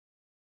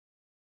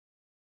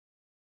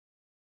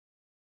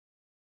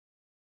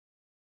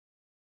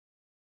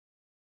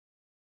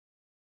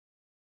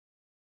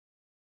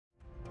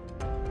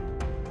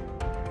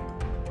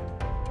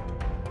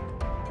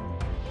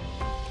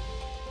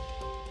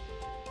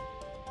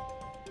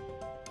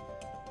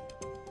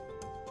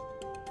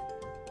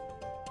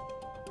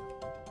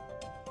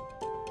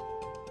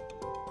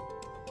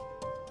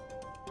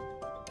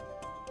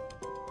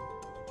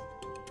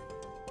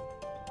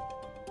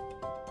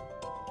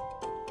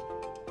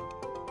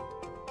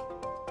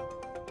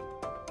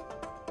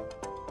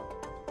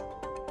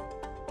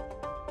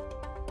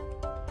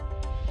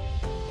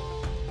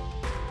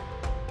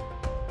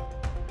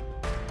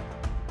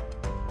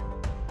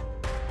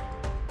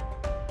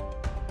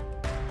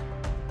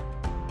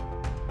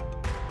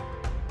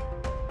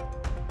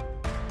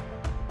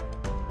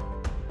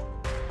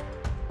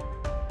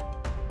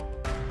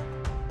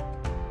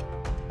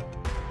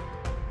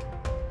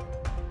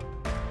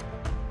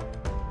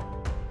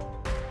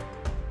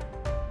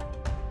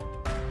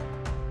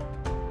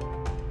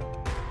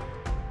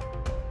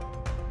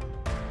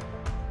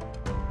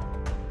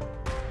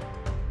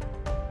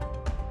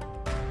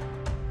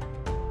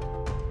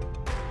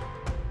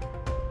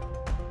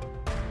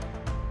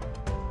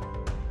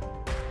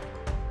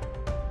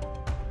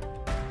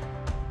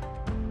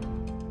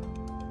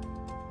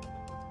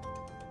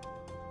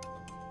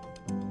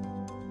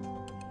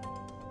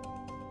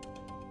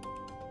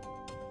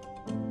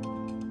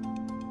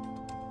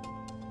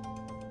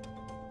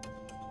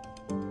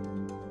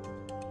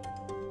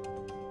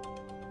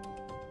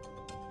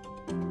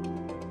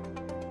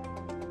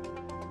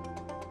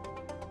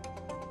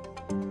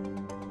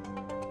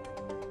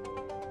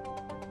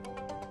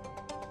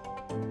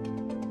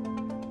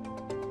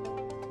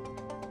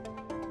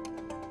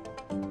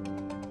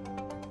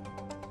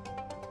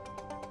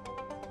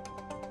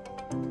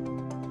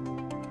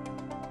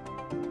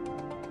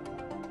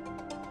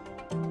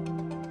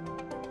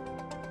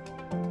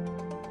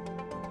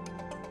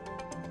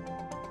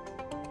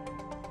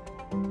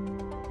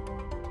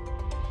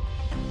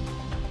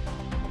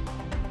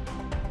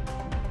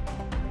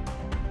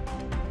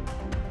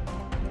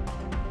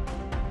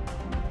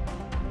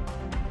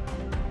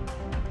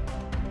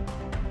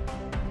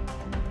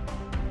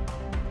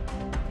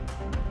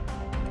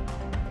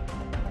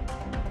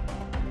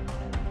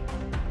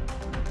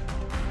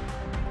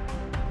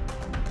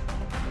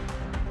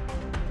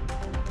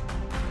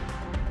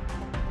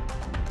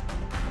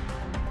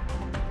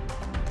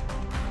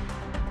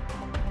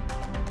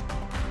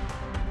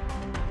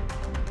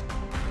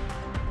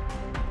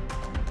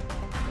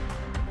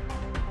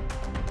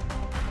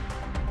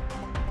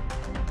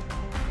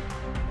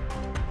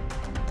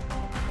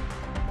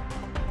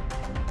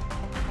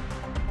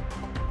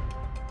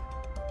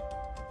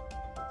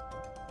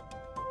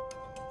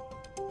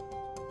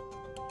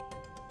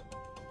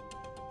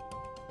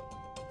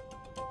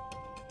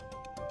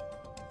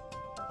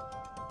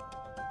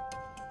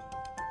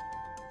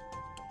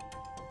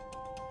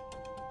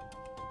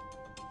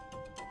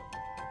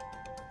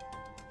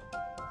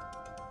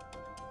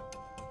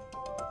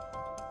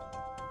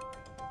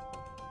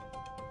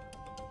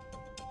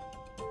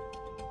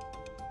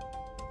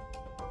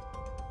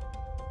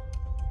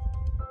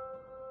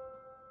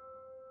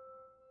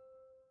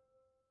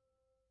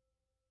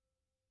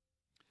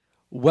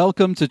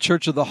Welcome to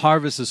Church of the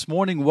Harvest this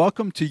morning.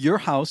 Welcome to your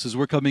house as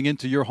we're coming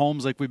into your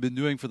homes like we've been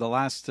doing for the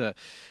last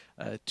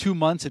 2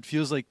 months. It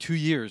feels like 2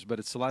 years, but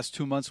it's the last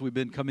 2 months we've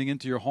been coming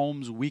into your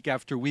homes week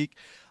after week.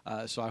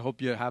 So I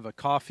hope you have a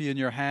coffee in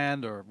your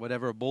hand or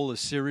whatever, a bowl of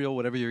cereal,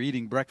 whatever you're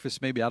eating,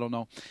 breakfast maybe, I don't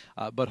know.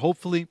 But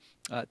hopefully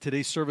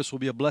today's service will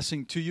be a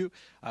blessing to you.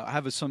 I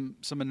have some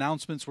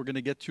announcements we're going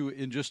to get to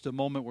in just a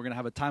moment. We're going to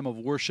have a time of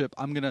worship.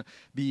 I'm going to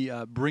be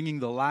bringing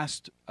the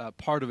last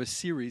part of a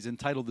series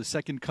entitled The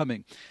Second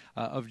Coming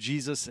of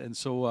Jesus. And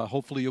so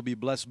hopefully you'll be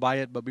blessed by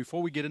it. But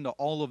before we get into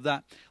all of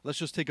that, let's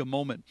just take a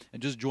moment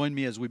and just join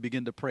me as we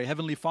begin to pray.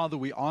 Heavenly Father,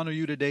 we honor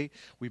you today.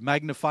 We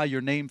magnify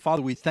your name.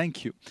 Father, we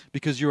thank you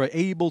because you are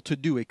able to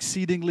do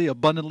exceedingly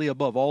abundantly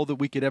above all that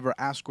we could ever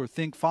ask or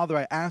think. Father,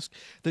 I ask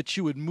that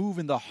you would move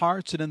in the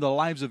hearts and in the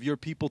lives of your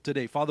people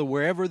today. Father,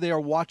 wherever they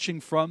are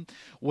watching from,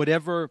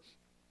 whatever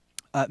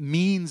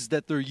means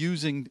that they're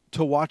using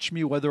to watch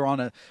me, whether on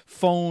a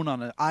phone,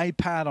 on an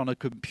iPad, on a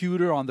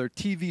computer, on their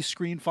TV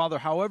screen, Father,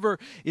 however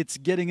it's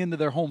getting into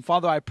their home,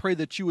 Father, I pray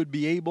that you would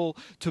be able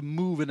to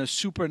move in a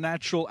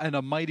supernatural and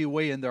a mighty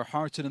way in their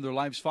hearts and in their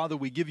lives. Father,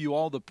 we give you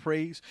all the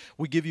praise.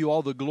 We give you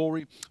all the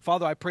glory.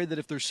 Father, I pray that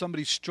if there's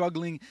somebody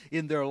struggling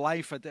in their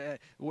life,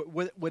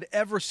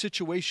 whatever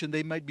situation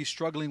they might be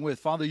struggling with,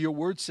 Father, your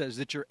word says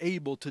that you're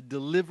able to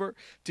deliver,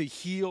 to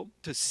heal,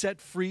 to set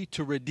free,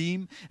 to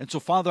redeem. And so,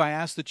 Father, I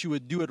ask that you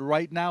would do it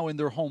right now in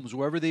their homes,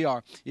 wherever they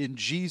are. In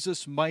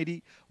Jesus'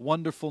 mighty,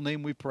 wonderful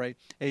name we pray.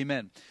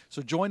 Amen.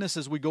 So join us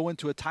as we go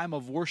into a time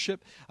of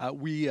worship.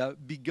 We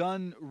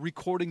begun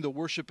recording the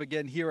worship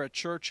again here at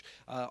church,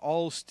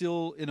 all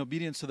still in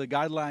obedience to the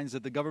guidelines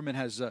that the government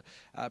has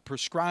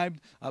prescribed.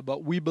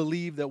 But we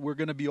believe that we're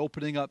going to be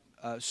opening up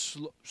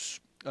slowly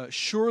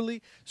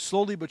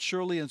but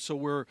surely, and so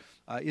we're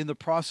in the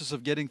process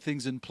of getting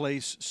things in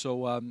place.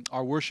 So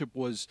our worship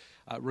was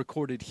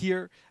recorded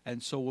here,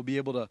 and so we'll be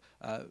able to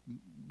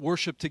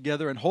worship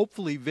together, and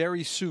hopefully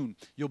very soon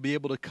you'll be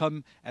able to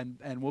come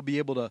and we'll be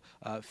able to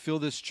fill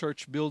this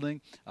church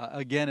building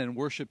again and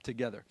worship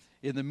together.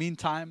 In the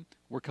meantime,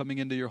 we're coming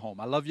into your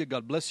home. I love you.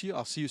 God bless you.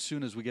 I'll see you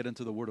soon as we get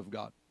into the Word of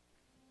God.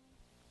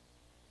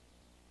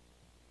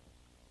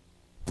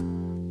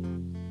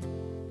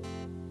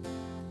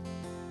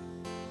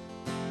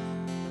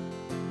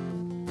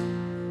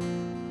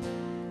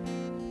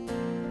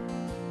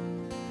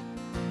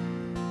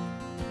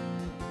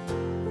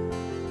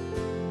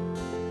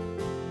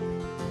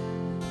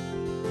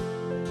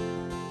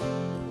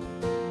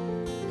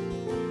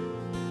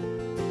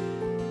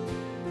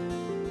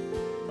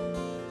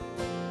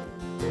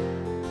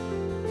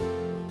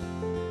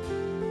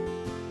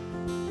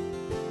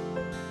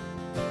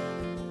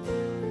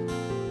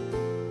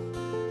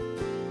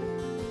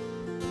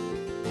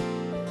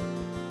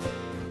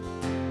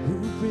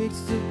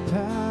 The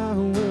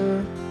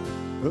power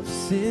of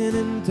sin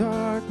and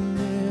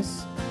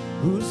darkness,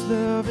 whose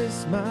love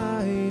is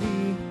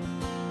mighty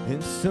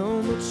and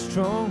so much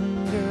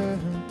stronger,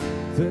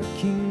 the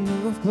King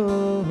of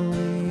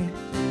glory,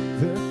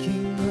 the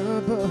King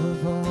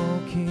above all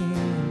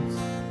kings.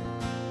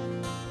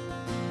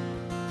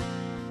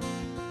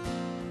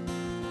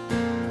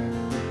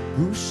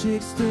 Who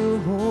shakes the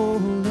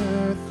whole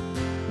earth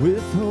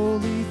with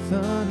holy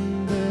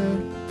thunder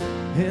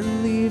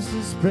and leaves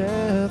us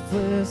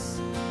breathless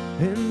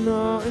in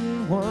awe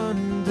and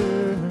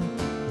wonder,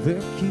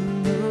 the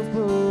King of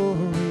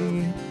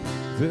glory,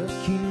 the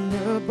King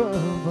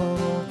above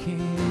all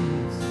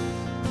kings.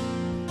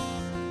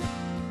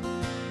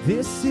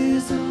 This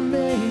is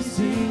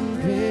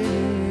amazing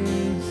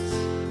grace.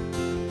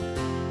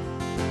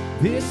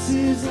 This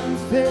is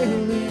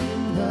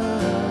unfailing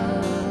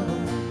love,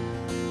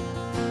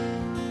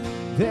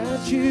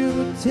 that you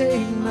would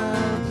take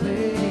my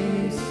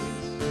place,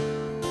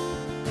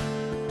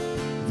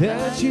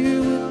 that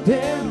you would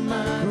bear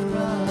my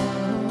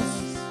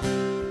cross.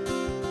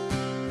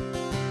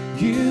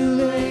 You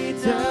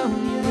laid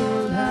down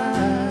your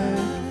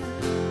life,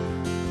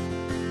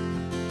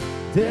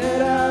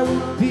 that I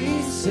would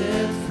be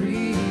set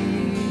free.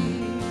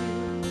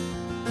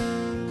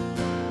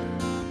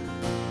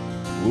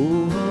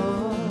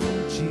 Oh,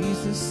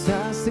 Jesus,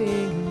 I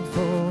sing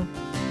for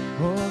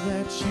all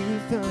that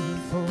you've done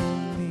for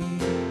me.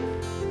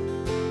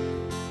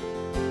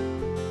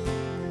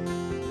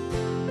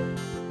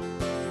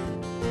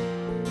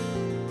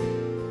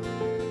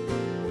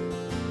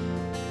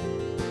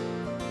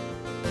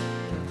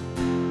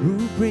 Who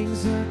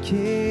brings our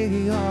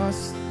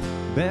chaos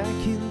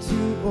back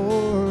into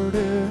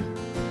order,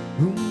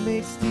 who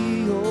makes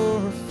the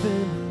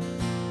orphan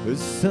a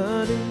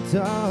son and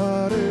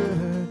daughter,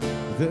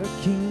 the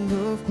King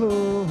of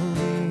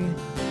glory,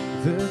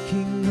 the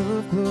King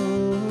of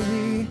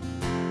glory,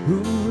 who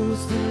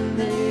rules the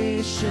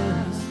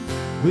nations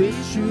with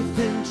truth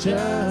and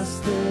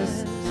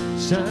justice,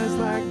 shines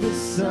like the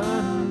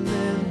sun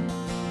in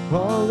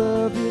all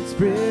of its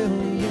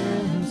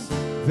brilliance,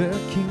 the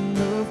King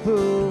of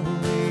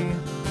glory,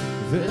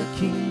 the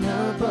King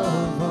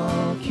above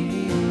all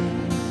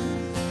kings.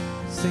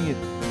 Sing it.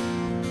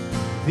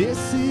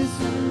 This is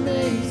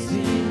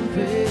amazing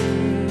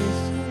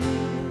grace.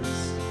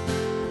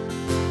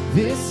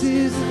 This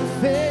is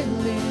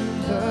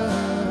unfailing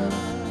love,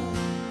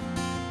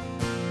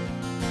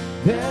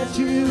 that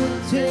you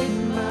would take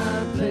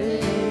my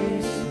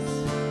place,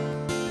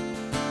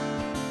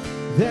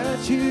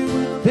 that you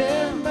would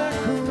bear my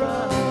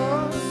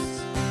cross.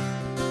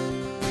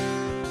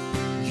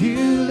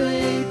 You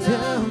laid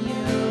down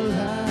your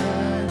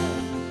life,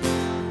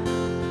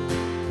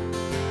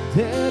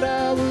 that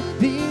I would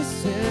be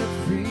set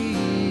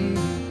free.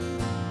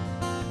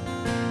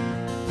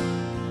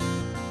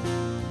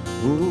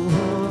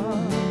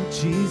 Oh,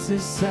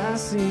 Jesus, I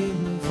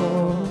sing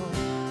for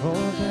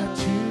all that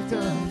you've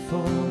done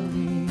for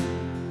me.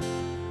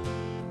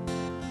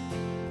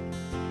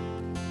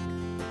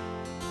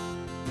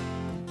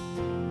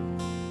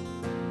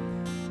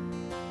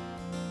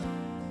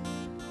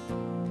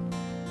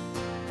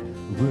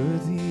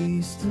 Worthy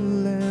is the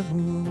Lamb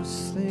who was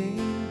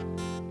slain,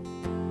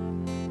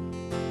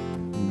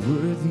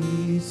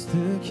 worthy is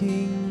the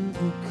King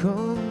who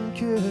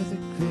conquered the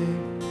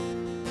grave.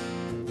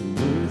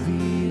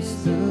 Worthy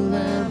is the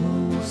Lamb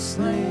who was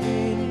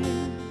slain,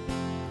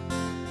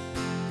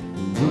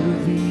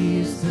 worthy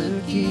is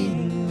the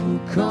King who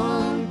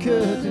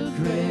conquered the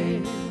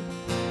grave.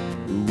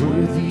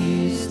 Worthy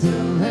is the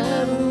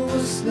Lamb who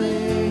was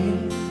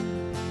slain,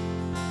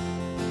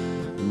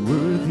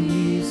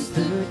 worthy is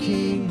the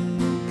King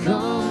who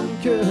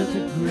conquered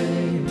the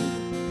grave.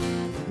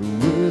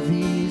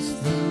 Worthy is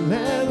the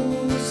Lamb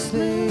who was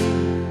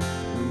slain.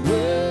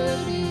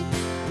 Worthy,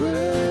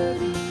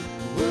 worthy,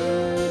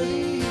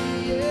 worthy,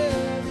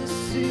 yeah, this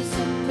is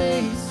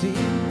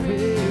amazing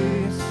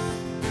grace.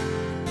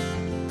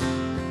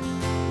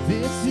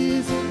 This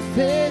is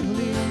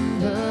unfailing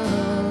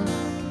love,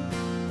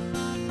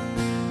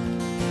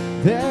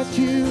 that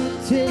you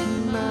take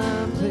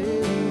my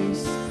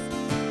place,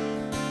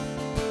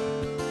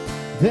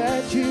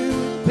 that you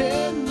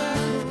bear my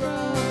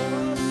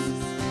cross.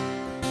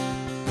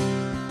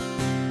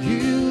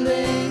 You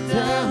lay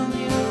down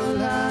your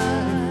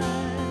life,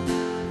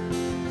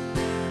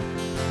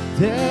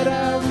 that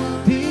I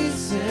would be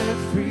set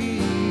free.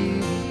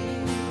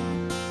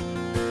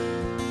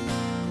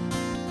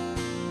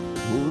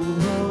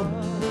 Oh,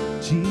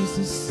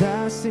 Jesus,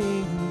 I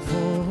sing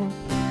for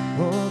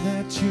all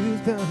that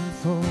you've done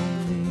for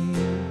me.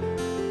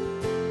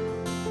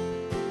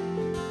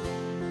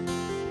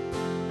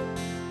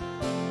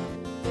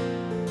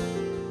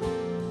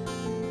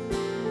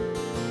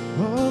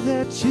 All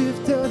that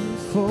you've done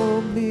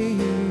for me.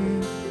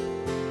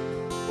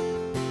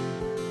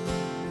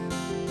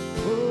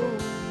 Oh,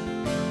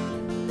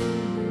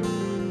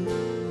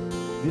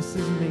 this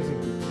is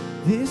amazing.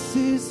 This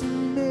is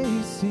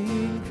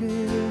amazing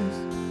grace.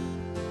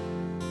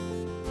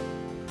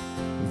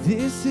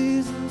 This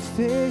is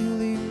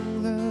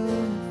unfailing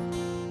love,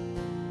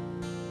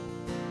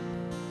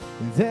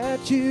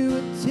 that you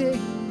would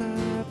take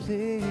my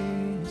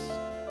place,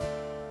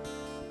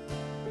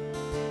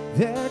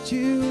 that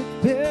you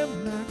would bear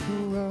my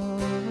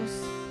cross.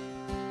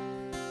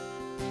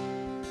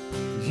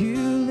 You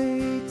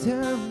laid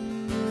down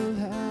your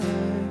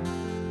life,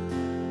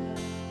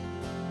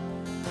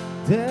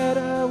 that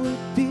I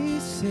would be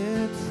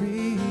set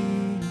free.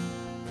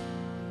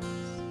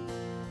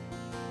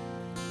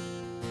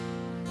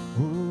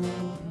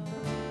 Oh,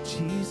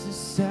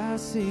 Jesus, I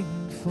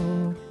sing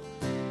for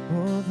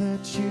all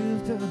that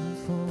you've done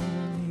for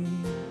me.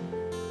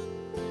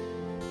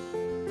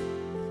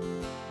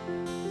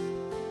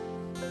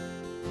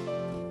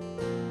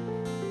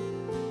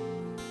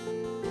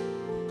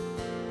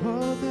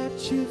 All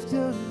that you've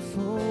done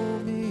for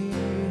me.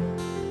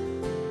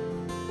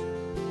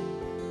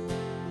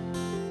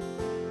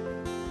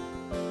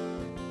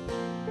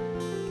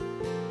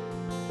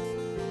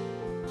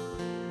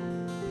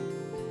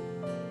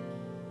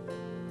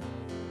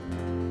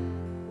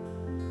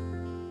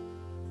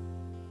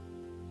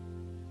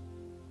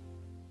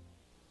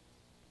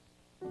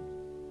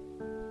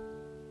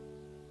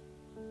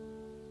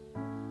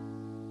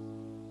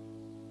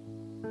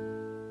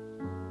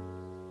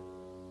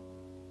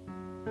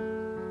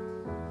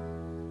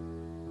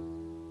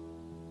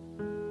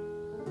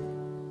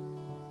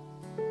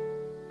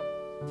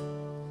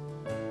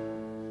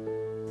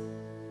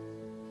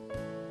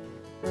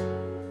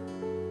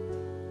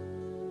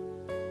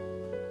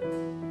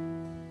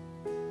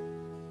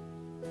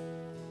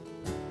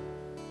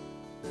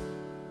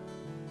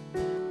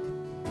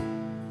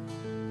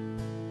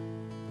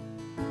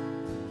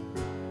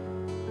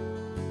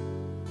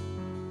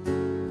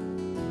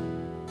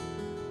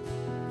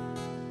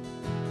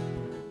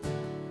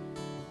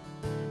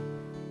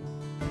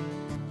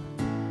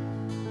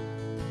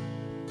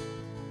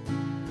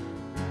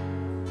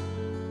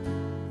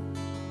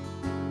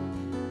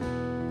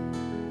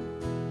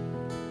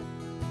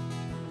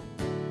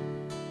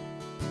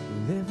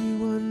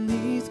 Everyone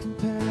needs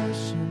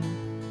compassion,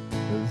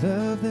 a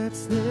love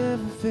that's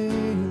never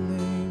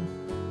failing.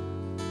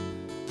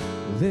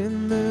 Let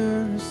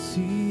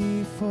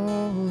mercy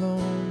fall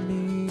on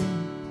me.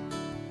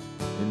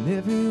 And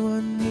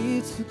everyone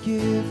needs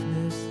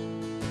forgiveness,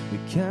 the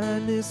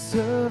kindness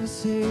of a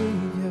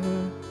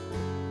Savior.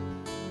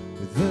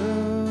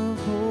 the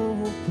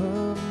hope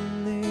of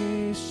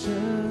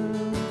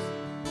nations.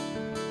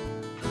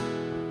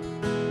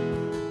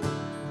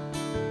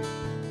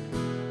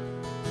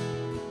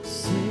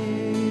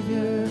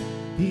 Savior,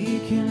 He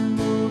can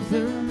move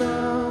the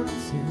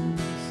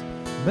mountains.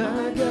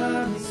 My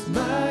God is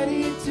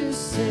mighty to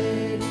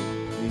save.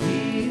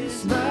 He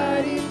is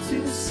mighty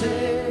to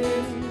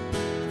save.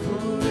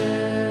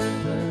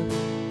 Forever,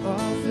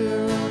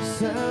 author of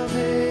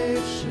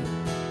salvation.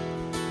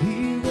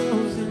 He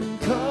rose and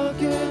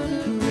conquered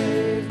the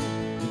grave.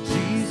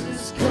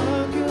 Jesus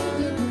conquered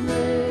the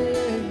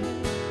grave.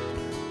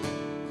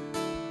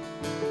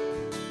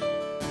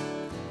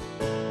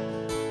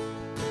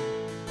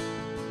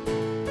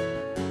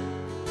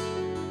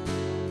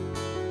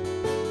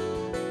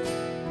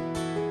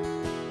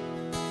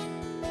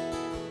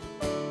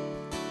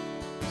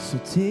 So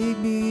take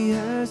me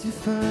as you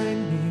find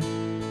me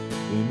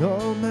in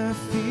all my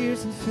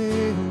fears and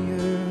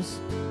failures,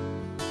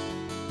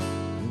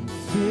 and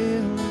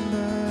fill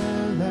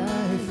my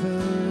life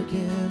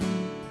again.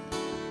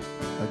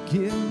 I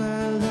give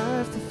my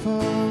life to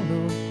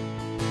follow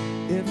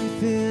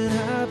everything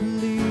I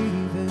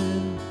believe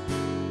in,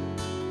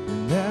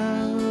 and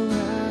now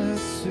I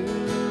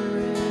surrender.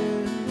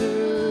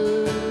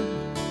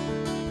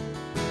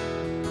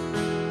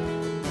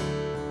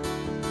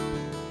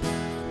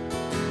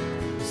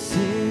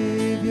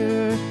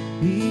 Savior,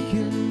 He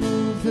can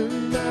move the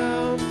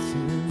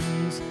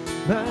mountains.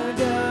 My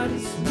God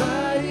is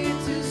mighty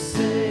to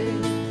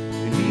save.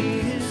 He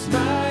is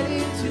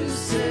mighty to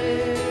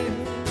save.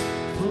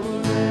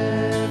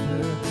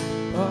 Forever,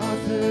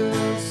 author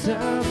of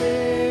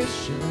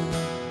salvation.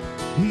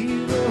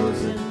 He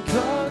rose and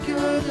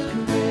conquered the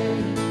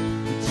grave.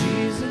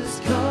 Jesus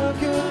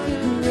conquered the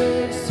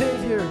grave.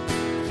 Savior,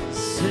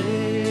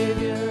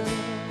 Savior,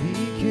 He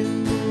can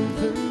move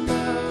the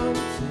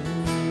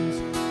mountains.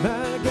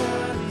 My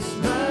God is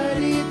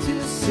mighty to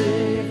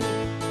save.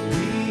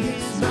 He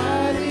is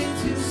mighty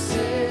to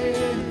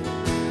save.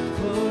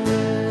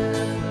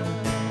 Forever,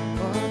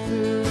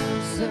 author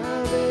of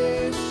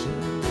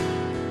salvation.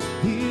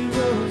 He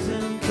rose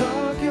and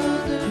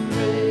conquered the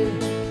grave.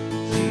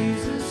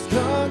 Jesus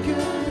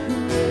conquered the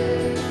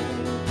grave.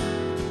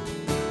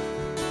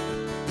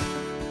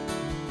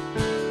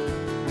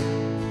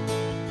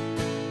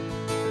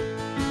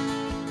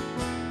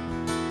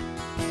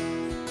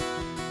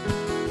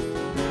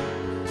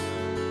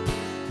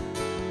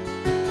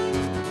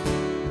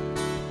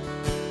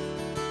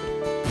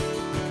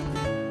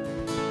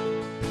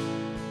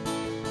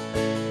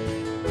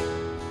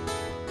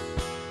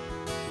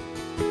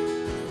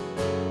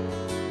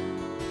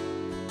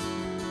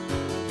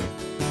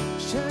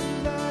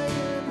 Shine light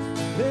and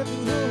let the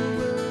whole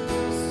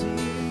world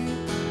see.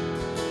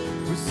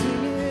 We're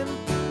singing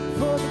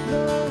for the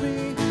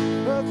glory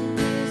of the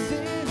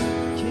risen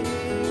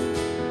King.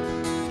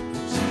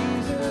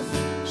 Jesus,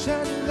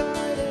 shine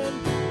light and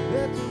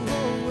let the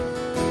whole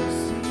world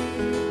see.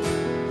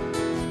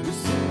 We're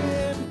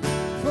singing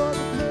for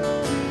the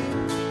glory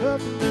of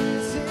the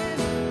risen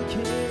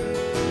King.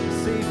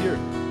 Savior,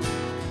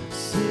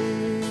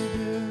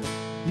 Savior,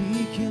 He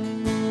can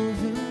move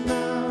the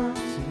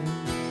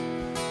mountains.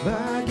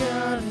 My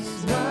God is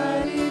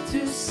mighty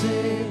to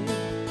save.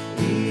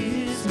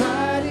 He is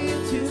mighty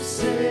to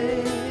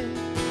save.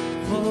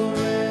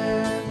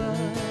 Forever,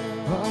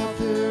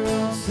 author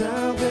of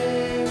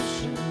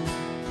salvation.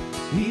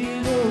 He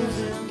rose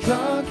and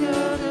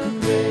conquered the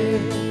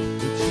grave.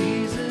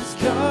 Jesus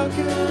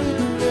conquered the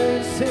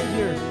grave.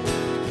 Savior,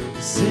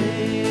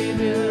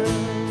 Savior,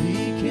 He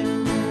can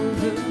move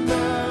the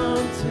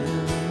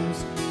mountains.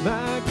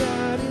 My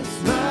God is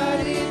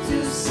mighty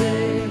to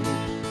save.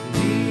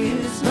 He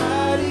is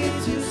mighty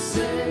to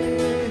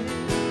save.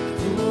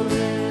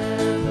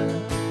 Forever,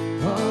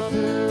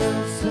 author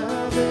of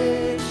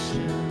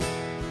salvation.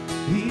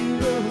 He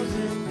rose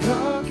and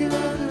conquered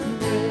the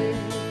grave.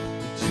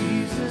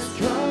 Jesus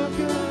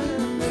conquered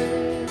the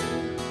grave.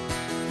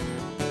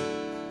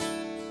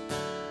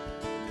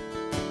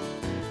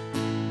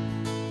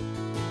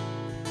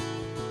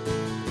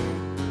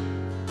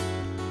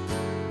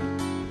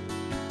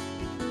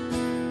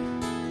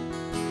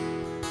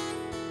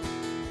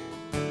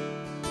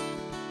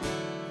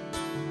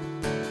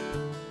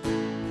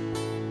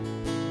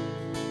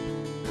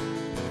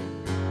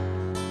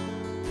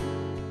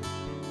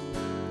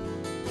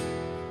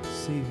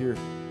 Savior,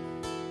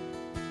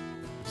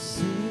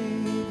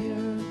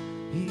 Savior,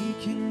 He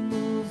can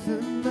move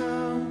the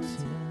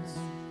mountains.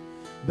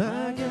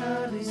 My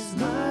God is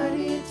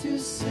mighty to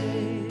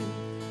save.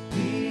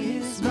 He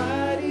is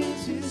mighty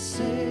to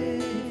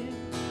save.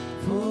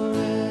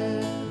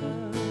 Forever,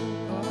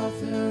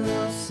 author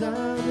of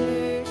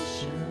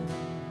salvation.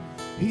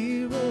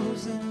 He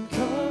rose and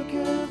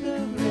conquered the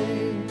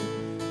grave.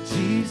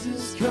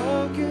 Jesus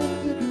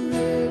conquered the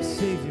grave.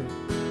 Savior,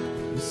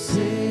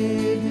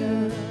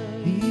 Savior,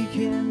 He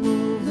can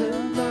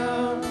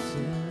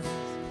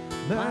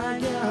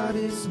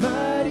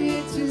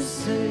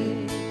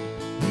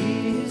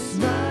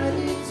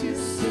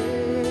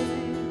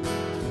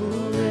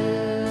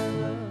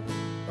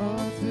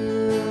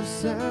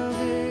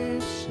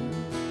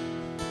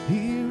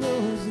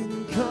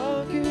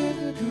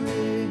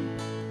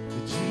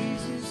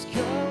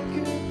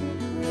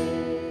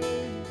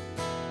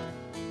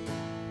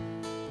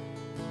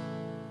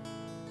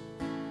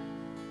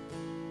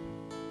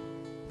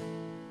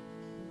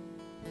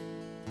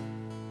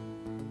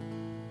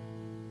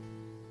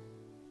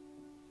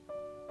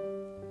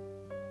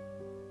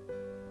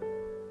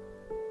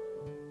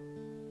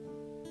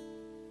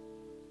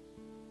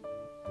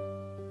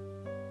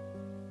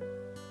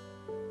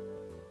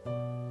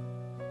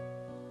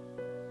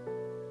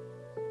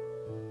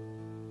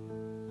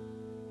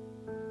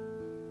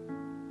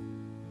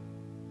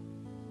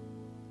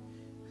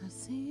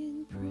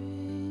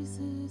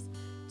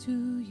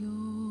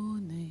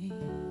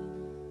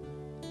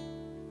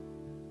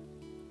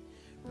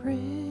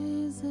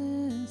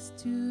praises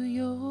to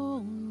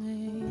your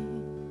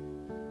name,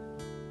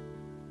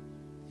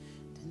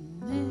 the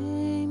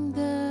name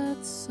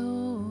that's so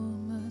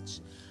much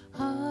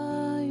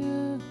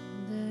higher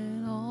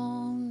than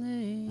all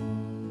names.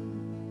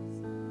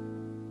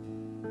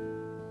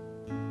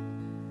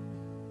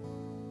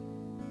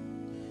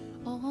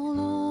 All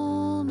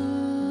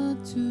honor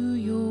to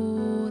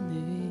your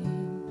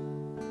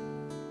name,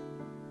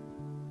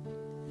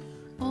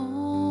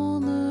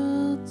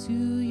 honor to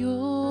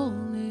your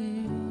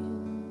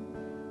name,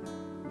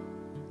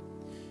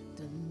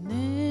 the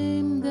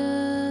name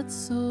that's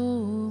so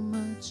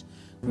much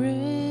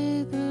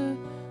greater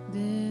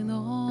than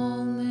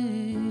all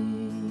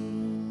names.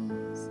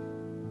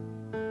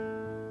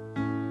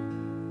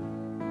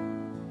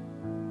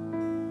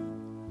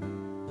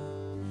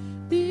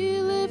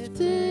 Be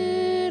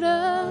lifted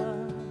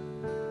up,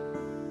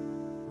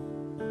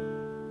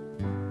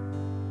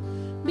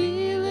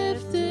 be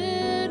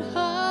lifted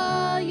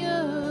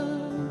higher,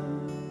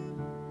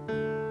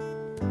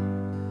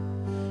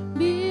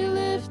 be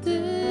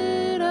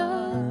lifted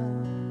up,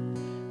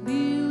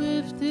 be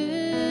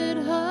lifted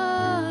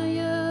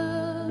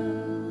higher.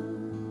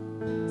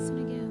 Sing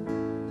again.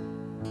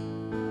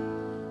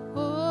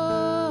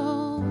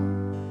 Oh,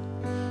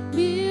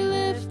 be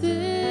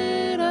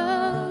lifted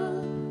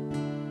up,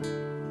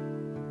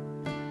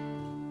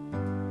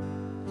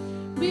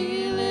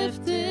 be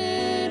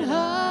lifted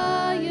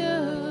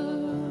higher,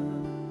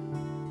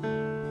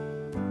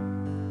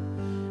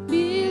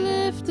 be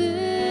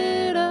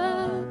lifted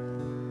up,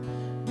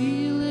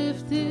 be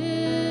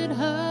lifted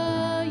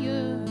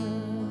higher.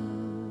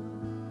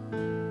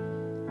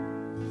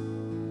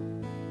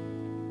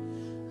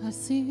 I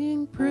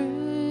sing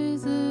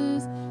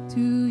praises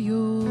to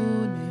your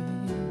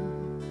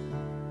name,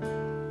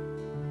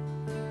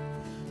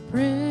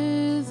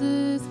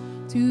 praises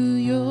to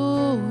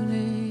your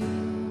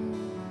name,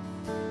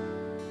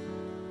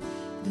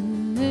 the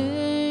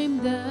name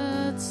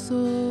that's so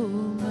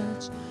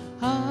much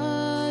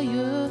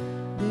higher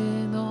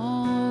than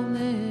all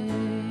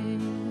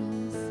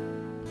names.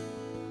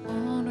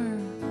 Honor,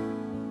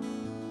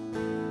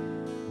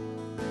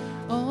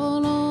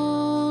 all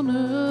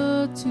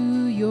honor to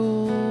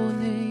your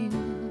name,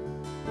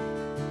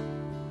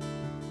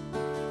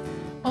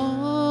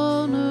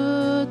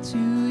 honor to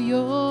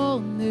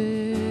your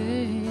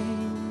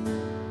name,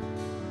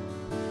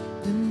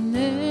 the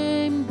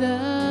name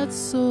that's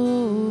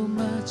so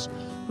much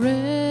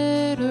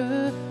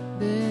greater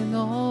than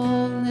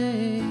all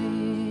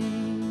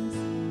names,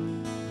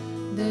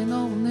 than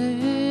all names.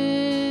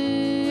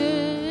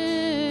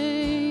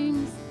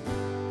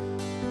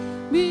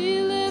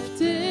 Be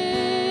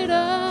lifted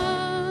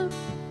up,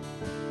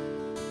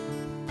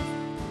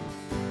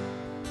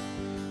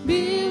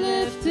 be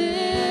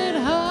lifted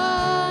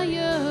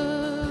higher,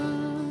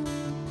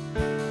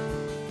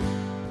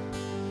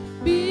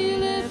 be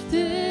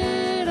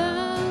lifted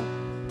up,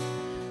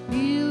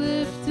 be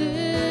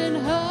lifted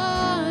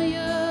higher.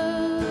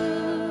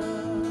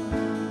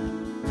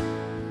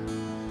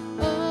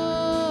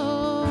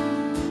 Oh,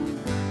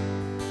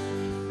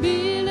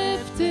 be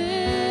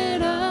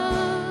lifted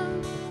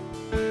up,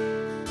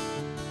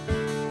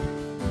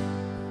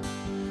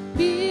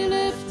 be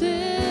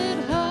lifted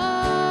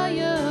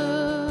higher,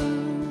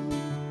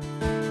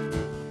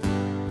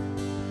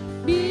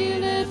 be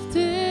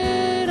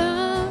lifted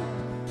up,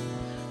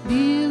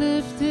 be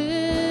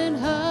lifted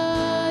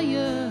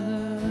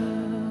higher.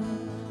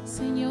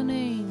 Sing your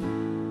name.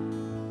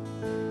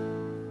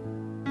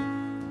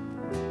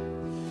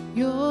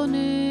 Your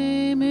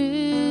name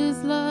is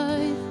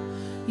life,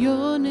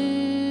 your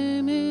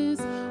name is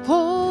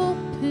hope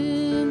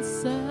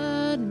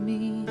inside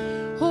me,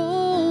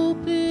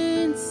 hope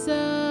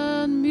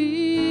inside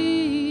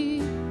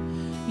me.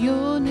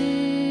 Your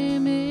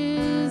name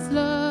is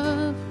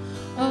love,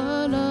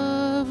 a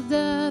love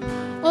that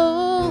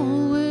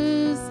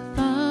always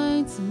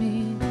finds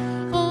me,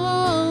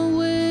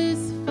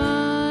 always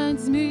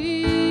finds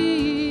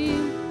me.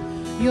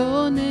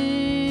 Your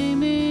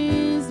name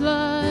is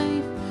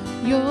life,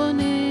 your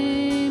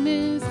name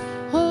is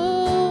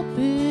hope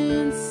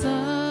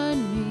inside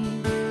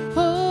me,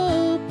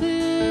 hope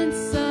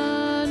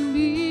inside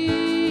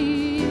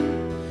me.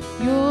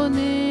 Your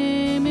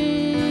name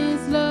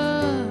is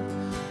love,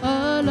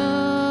 a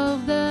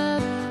love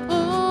that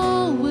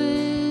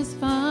always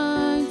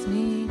finds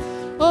me,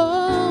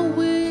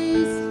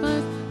 always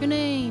finds your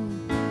name.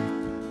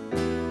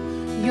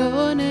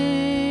 Your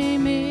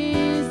name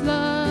is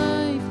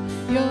life,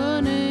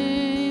 your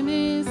name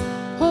is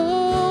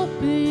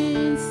hope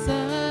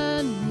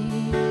inside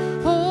me,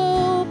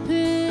 hope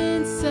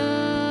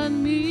inside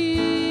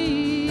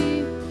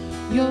me.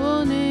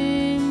 Your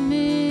name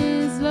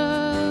is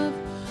love,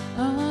 a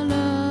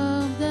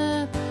love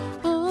that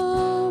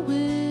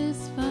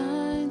always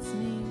finds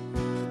me,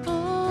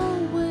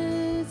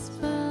 always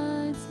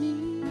finds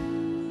me.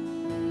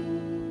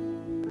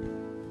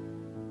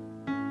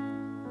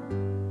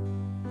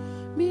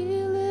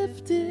 Be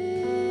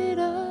lifted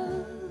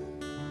up,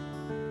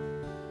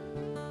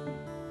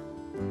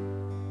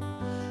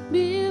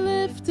 be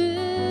lifted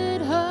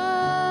lifted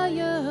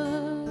higher.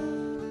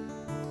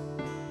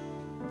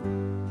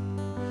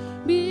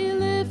 Be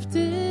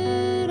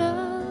lifted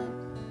up.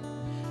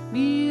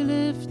 Be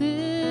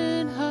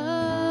lifted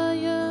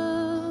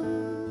higher.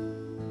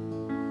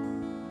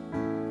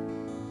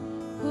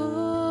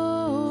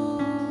 Oh,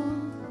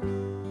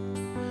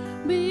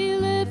 be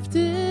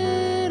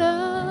lifted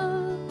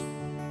up.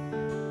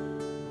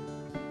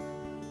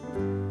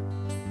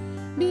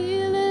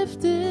 Be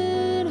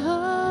lifted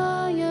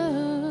higher.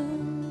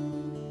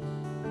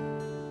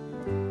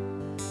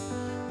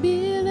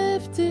 Be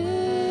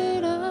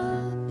lifted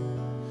up.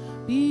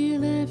 Be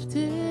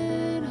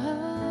lifted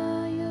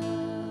higher.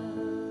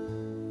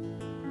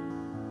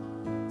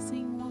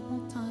 Sing one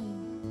more time.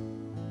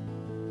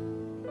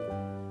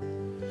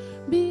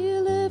 Be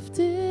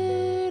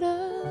lifted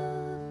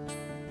up.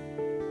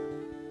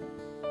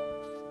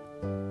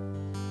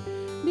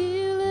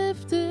 Be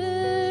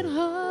lifted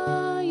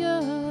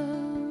higher.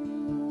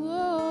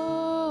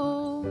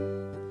 Whoa.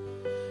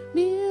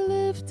 Be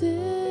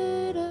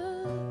lifted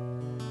up.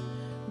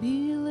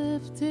 Be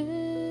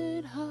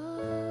lifted higher.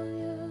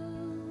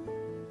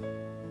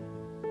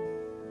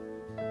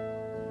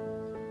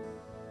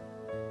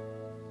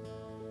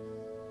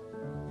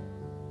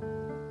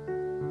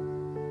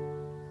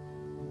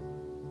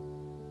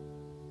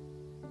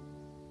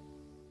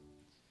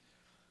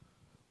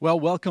 Well,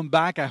 welcome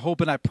back. I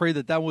hope and I pray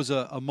that that was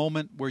a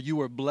moment where you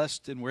were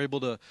blessed and were able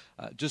to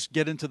just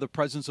get into the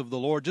presence of the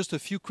Lord. Just a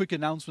few quick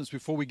announcements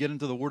before we get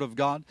into the Word of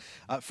God.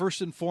 First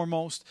and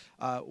foremost,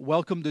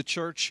 welcome to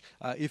church.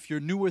 If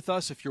you're new with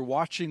us, if you're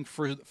watching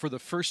for the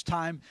first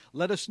time,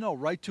 let us know.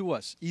 Write to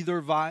us.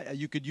 Either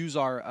you could use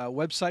our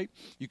website.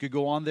 You could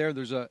go on there.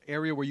 There's an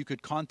area where you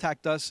could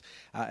contact us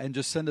and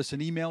just send us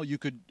an email. You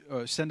could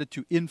send it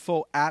to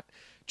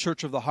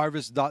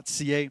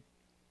info@churchoftheharvest.ca.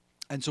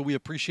 And so we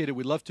appreciate it.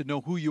 We'd love to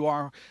know who you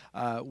are,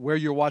 where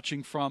you're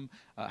watching from,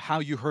 how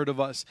you heard of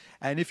us.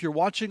 And if you're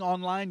watching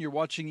online, you're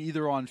watching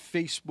either on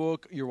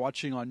Facebook, you're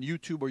watching on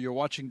YouTube, or you're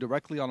watching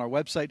directly on our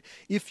website.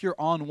 If you're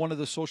on one of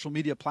the social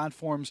media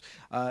platforms,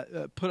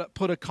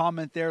 put a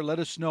comment there. Let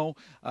us know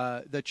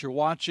that you're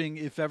watching.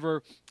 If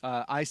ever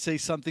I say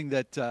something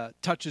that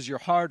touches your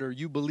heart or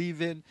you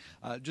believe in,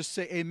 just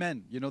say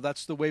amen. You know,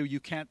 that's the way. You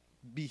can't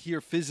be here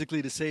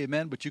physically to say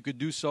amen, but you could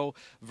do so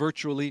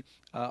virtually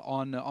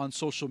on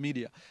social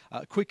media.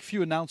 Quick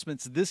few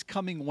announcements. This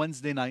coming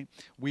Wednesday night,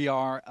 we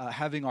are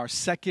having our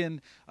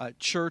second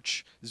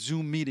church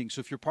Zoom meeting. So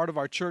if you're part of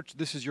our church,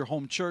 this is your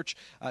home church,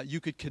 you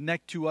could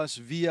connect to us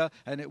via,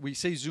 we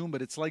say Zoom,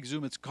 but it's like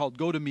Zoom, it's called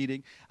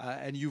GoToMeeting,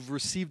 and you've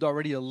received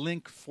already a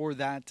link for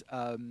that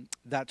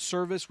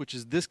service, which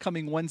is this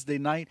coming Wednesday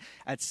night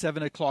at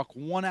 7 o'clock,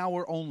 1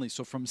 hour only.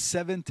 So from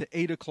 7 to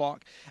 8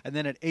 o'clock, and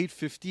then at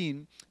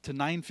 8:15 to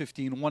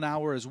 9:15, 1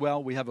 hour as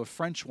well. We have a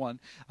French one.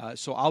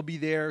 So I'll be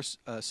there.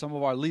 Some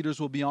of our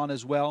leaders will be on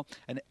as well.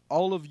 And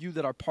all of you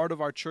that are part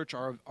of our church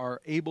are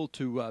able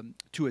to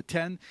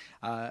attend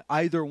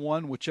either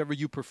one, whichever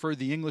you prefer,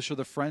 the English or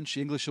the French.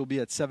 The English will be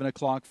at 7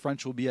 o'clock.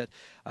 French will be at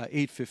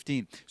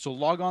 8:15. So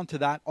log on to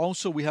that.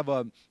 Also, we have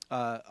a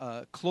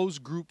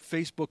closed group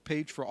Facebook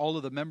page for all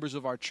of the members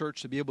of our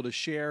church to be able to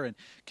share and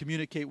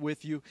communicate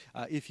with you.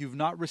 If you've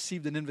not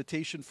received an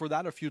invitation for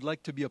that, or if you'd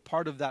like to be a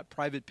part of that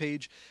private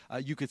page,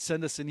 you could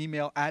send us an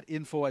email at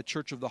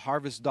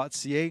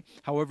info@churchoftheharvest.ca.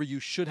 However, you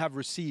should have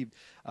received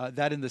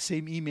that in the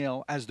same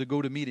email as the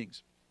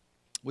GoToMeetings.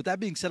 With that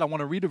being said, I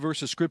want to read a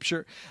verse of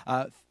Scripture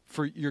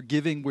for your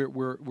giving.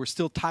 We're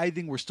still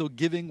tithing, we're still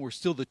giving, we're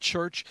still the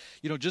church.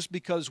 You know, just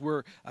because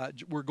we're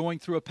going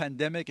through a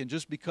pandemic and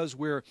just because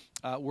we're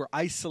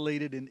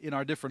isolated in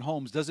our different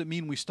homes doesn't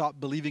mean we stop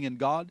believing in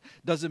God.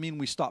 Doesn't mean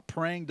we stop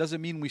praying.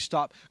 Doesn't mean we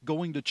stop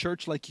going to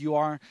church like you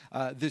are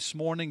this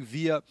morning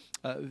via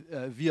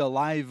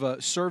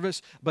live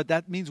service. But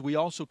that means we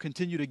also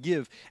continue to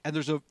give. And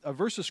there's a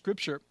verse of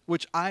Scripture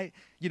which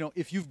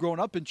if you've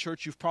grown up in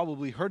church, you've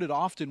probably heard it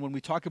often when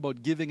we talk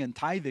about giving and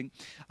tithing.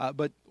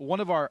 But one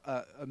of our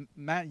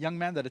young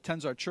man that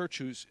attends our church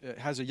who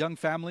has a young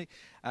family,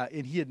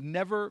 and he had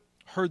never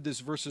heard this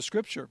verse of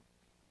Scripture.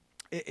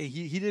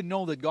 He didn't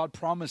know that God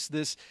promised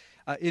this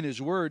in His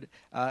Word,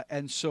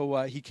 and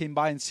so he came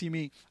by and see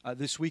me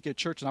this week at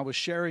church, and I was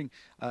sharing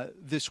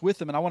this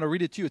with him, and I want to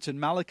read it to you. It's in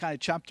Malachi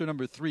chapter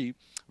number 3,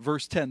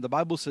 verse 10. The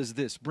Bible says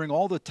this: "Bring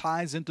all the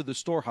tithes into the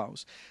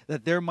storehouse,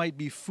 that there might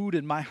be food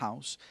in my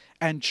house,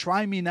 and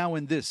try me now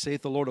in this,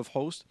 saith the Lord of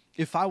hosts,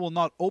 if I will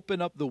not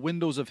open up the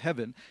windows of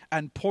heaven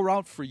and pour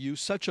out for you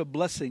such a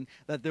blessing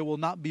that there will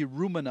not be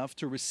room enough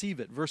to receive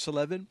it." Verse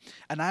 11,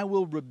 "And I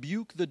will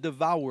rebuke the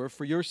devourer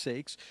for your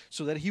sakes,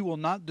 so that he will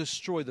not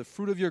destroy the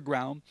fruit of your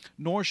ground,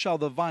 nor shall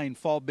the vine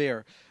fall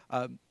bare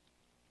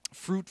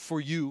fruit for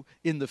you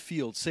in the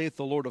field, saith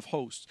the Lord of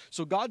hosts."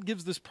 So God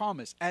gives this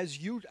promise as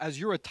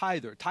you're a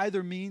tither.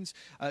 Tither means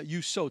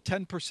you sow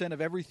 10% of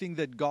everything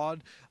that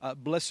God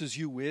blesses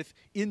you with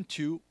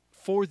into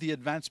for the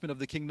advancement of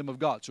the kingdom of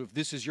God. So if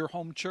this is your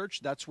home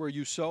church, that's where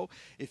you sow.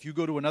 If you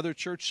go to another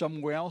church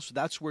somewhere else,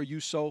 that's where you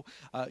sow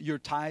your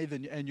tithe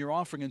and your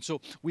offering. And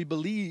so we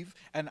believe,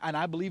 and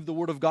I believe the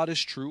word of God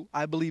is true.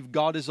 I believe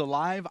God is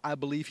alive. I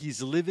believe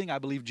he's living. I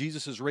believe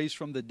Jesus is raised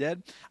from the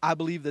dead. I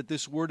believe that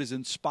this word is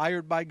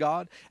inspired by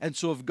God. And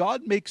so if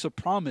God makes a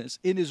promise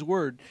in his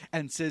word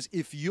and says,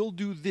 if you'll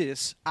do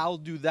this, I'll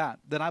do that,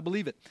 then I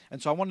believe it.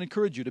 And so I want to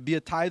encourage you to be a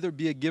tither,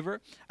 be a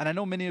giver. And I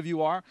know many of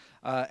you are,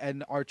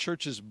 and our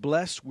church is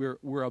blessed.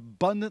 We're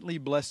abundantly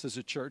blessed as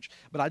a church.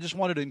 But I just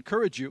wanted to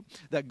encourage you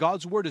that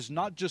God's word is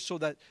not just so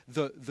that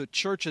the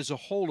church as a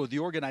whole or the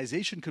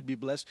organization could be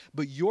blessed,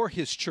 but you're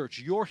his church,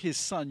 you're his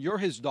son, you're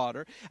his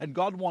daughter, and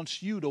God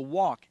wants you to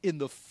walk in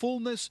the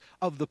fullness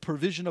of the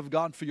provision of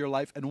God for your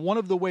life. And one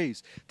of the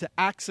ways to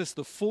access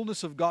the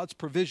fullness of God's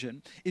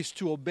provision is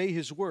to obey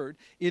his word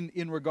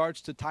in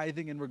regards to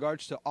tithing, in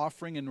regards to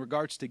offering, in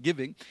regards to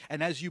giving.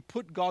 And as you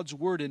put God's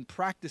word in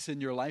practice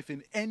in your life,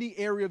 in any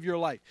area of your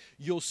life,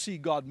 you'll see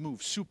God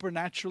move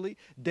supernaturally,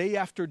 day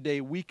after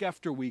day, week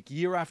after week,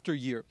 year after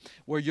year,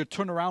 where you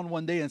turn around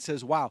one day and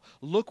says, wow,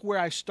 look where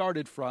I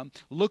started from,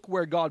 look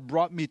where God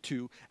brought me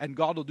to, and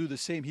God will do the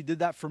same. He did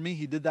that for me.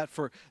 He did that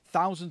for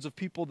thousands of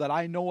people that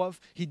I know of.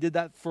 He did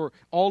that for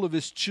all of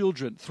his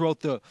children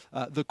throughout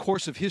the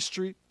course of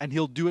history, and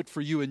he'll do it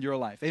for you in your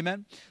life.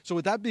 Amen? So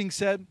with that being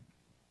said,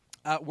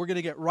 we're going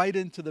to get right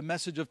into the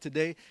message of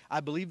today. I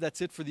believe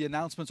that's it for the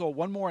announcements. Oh,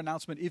 one more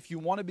announcement. If you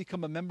want to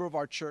become a member of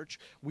our church,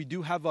 we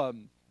do have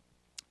an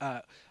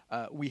app.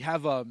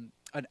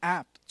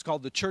 It's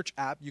called the Church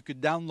app. You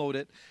could download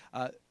it.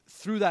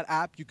 Through that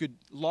app, you could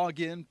log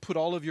in, put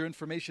all of your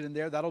information in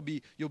there.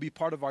 You'll be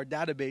part of our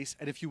database.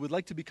 And if you would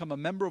like to become a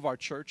member of our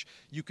church,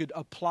 you could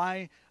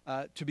apply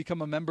to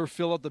become a member,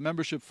 fill out the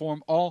membership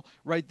form, all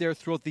right there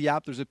throughout the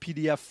app. There's a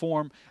PDF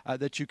form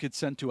that you could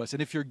send to us.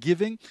 And if you're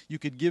giving, you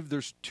could give.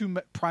 There's two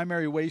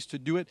primary ways to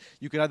do it.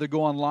 You could either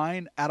go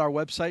online at our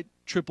website,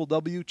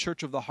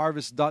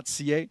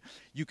 www.churchoftheharvest.ca.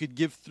 You could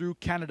give through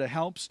Canada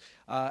Helps,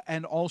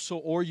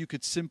 or you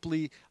could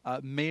simply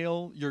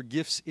mail your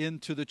gifts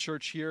into the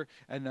church here,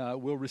 and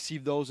we'll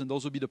receive those, and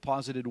those will be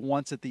deposited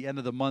once at the end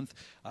of the month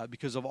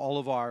because of all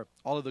of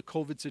the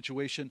COVID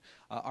situation.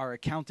 Our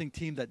accounting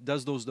team that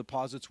does those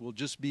deposits will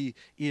just be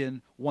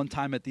in one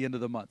time at the end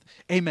of the month.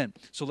 Amen.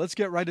 So let's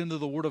get right into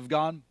the Word of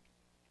God.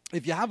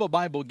 If you have a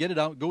Bible, get it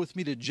out. Go with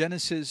me to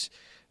Genesis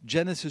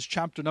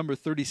chapter number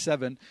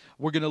 37.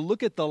 We're going to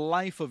look at the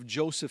life of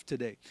Joseph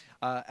today,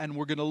 and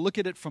we're going to look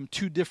at it from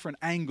two different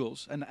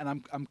angles. And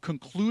I'm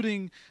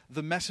concluding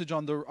the message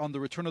on the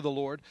return of the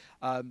Lord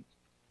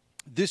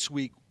this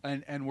week,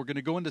 and we're going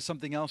to go into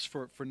something else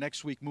for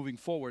next week moving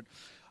forward.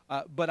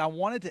 But I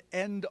wanted to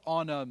end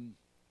on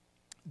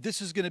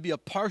this is going to be a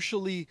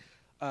partially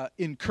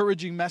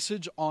encouraging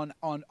message on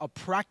a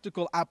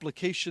practical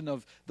application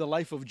of the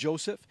life of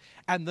Joseph.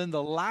 And then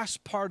the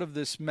last part of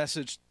this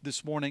message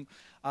this morning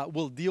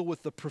will deal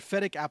with the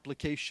prophetic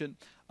application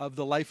of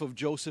the life of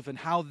Joseph and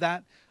how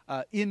that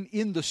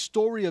in the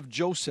story of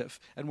Joseph,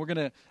 and we're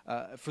going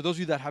to, for those of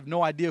you that have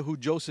no idea who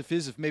Joseph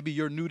is, if maybe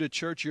you're new to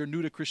church, you're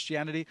new to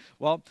Christianity,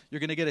 well, you're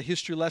going to get a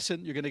history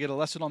lesson. You're going to get a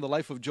lesson on the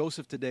life of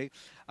Joseph today.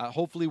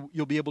 Hopefully,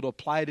 you'll be able to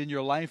apply it in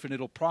your life, and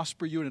it'll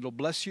prosper you, and it'll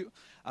bless you.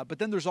 But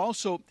then there's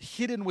also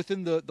hidden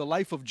within the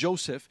life of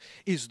Joseph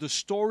is the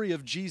story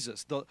of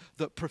Jesus, the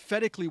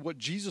prophetically what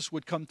Jesus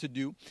would come to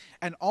do,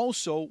 and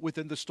also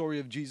within the story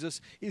of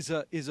Jesus is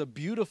a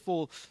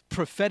beautiful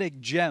prophetic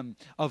gem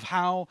of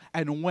how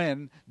and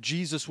when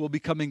Jesus will be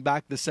coming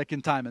back the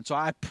second time. And so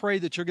I pray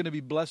that you're going to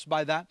be blessed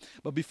by that.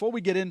 But before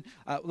we get in,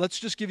 let's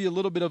just give you a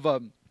little bit of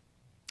a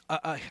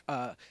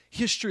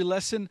history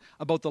lesson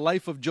about the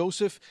life of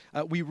Joseph.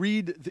 We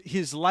read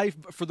his life.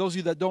 For those of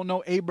you that don't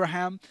know,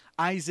 Abraham,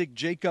 Isaac,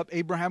 Jacob.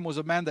 Abraham was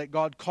a man that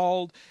God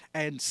called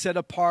and set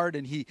apart,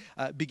 and he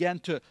began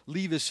to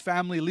leave his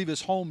family, leave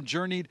his home,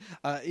 journeyed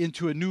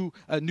into a new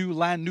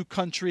land, new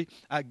country.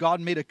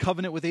 God made a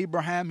covenant with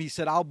Abraham. He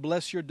said, I'll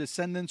bless your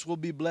descendants will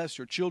be blessed,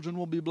 your children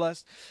will be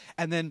blessed.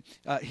 And then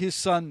his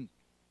son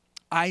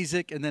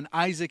Isaac, and then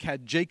Isaac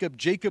had Jacob.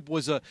 Jacob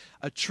was a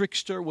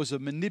trickster, was a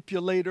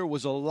manipulator,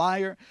 was a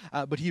liar,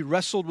 but he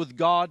wrestled with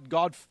God.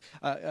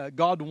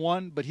 God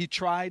won, but he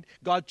tried.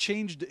 God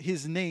changed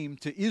his name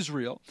to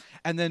Israel.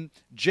 And then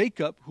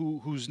Jacob,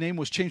 whose name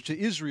was changed to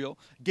Israel,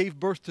 gave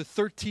birth to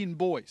 13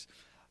 boys.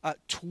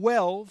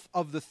 12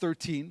 of the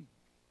 13,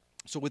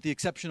 so with the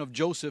exception of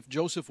Joseph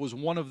was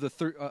one of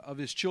of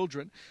his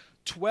children.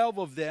 12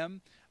 of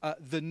them,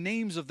 the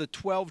names of the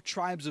 12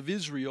 tribes of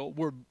Israel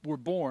were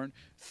born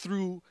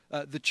through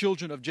the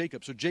children of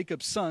Jacob. So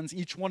Jacob's sons,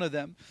 each one of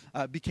them,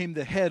 became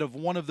the head of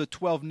one of the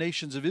 12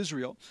 nations of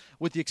Israel,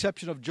 with the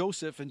exception of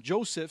Joseph. And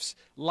Joseph's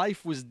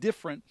life was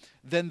different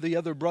than the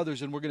other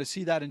brothers, and we're going to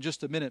see that in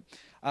just a minute.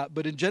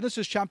 But in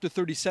Genesis chapter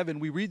 37,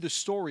 we read the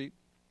story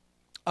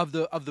of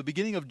the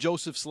beginning of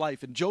Joseph's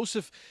life. And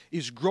Joseph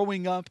is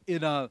growing up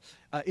in a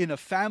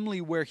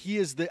family where he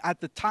is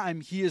at the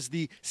time he is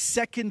the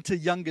second to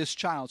youngest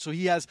child. So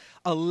he has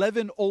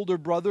 11 older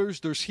brothers.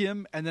 There's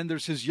him, and then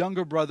there's his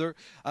younger brother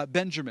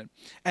Benjamin.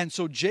 And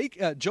so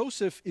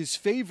Joseph is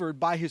favored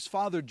by his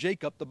father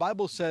Jacob. The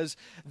Bible says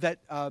that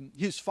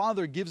his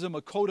father gives him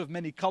a coat of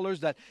many colors.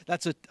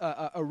 That's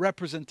a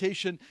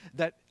representation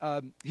that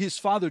his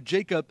father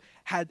Jacob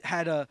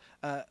had a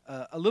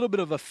little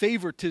bit of a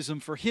favoritism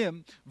for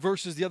him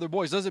versus the other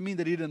boys. Doesn't mean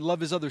that he didn't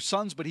love his other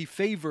sons, but he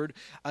favored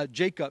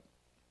Jacob.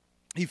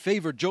 He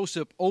favored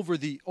Joseph over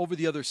the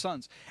other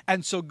sons.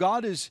 And so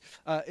God is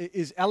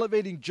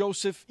elevating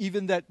Joseph,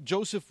 even that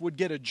Joseph would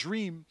get a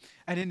dream.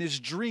 And in his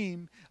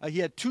dream, he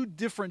had two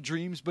different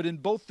dreams, but in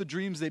both the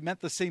dreams, they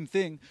meant the same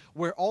thing,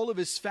 where all of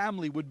his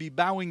family would be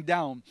bowing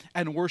down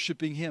and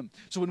worshiping him.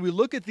 So when we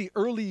look at the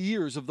early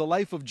years of the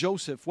life of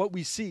Joseph, what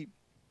we see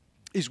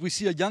is we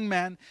see a young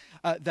man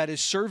that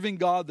is serving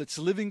God, that's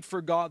living for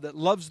God, that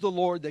loves the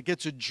Lord, that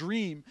gets a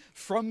dream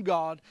from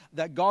God,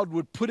 that God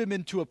would put him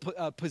into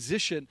a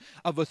position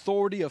of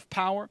authority, of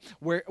power,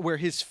 where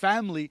his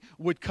family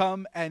would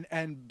come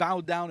and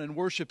bow down and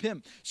worship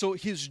him. So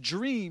his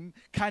dream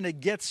kind of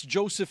gets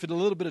Joseph in a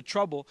little bit of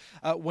trouble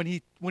when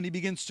he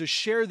begins to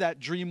share that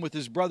dream with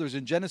his brothers.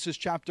 In Genesis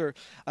chapter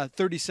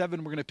 37,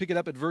 we're going to pick it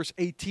up at verse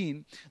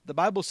 18. The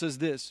Bible says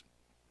this: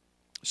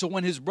 "So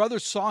when his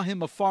brothers saw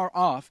him afar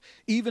off,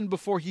 even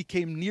before he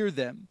came near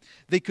them,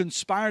 they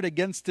conspired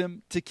against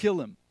him to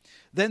kill him.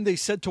 Then they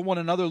said to one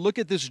another, 'Look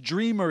at this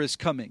dreamer is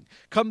coming.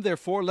 Come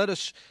therefore, let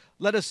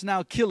us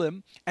now kill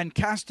him and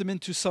cast him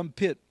into some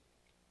pit.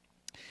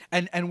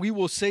 And we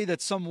will say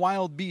that some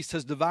wild beast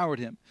has devoured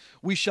him.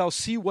 We shall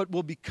see what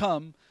will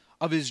become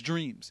of his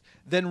dreams.'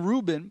 Then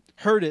Reuben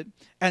heard it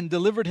and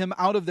delivered him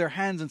out of their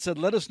hands and said,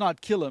 'Let us not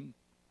kill him.'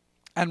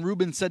 And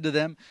Reuben said to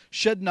them,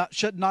 shed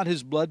not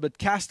his blood, but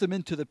cast him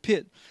into the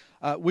pit,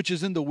 which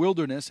is in the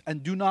wilderness,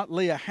 and do not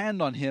lay a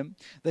hand on him,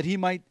 that he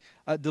might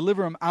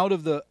deliver him out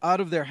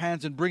of their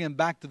hands and bring him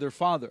back to their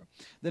father."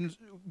 Then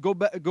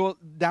go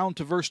down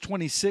to verse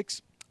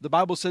 26. The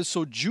Bible says,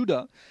 "So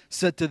Judah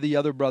said to the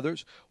other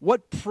brothers,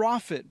 'What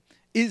profit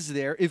is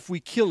there if we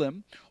kill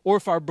him, or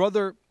if our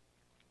brother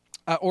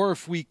or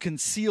if we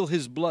conceal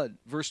his blood?'"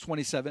 Verse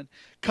 27,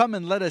 "Come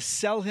and let us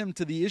sell him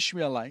to the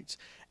Ishmaelites,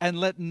 and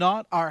let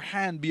not our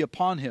hand be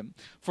upon him.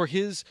 For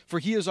he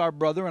is our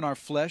brother and our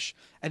flesh."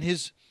 And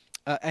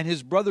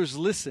his brothers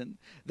listened.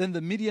 Then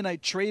the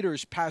Midianite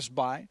traders passed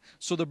by.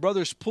 So the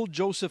brothers pulled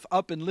Joseph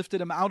up and lifted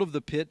him out of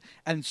the pit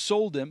and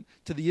sold him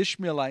to the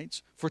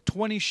Ishmaelites for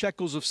 20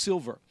 shekels of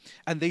silver.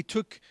 And they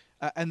took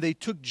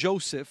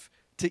Joseph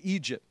to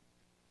Egypt.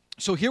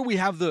 So here we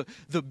have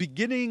the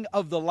beginning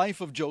of the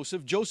life of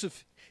Joseph.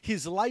 Joseph,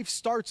 his life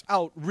starts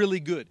out really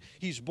good.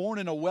 He's born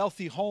in a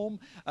wealthy home.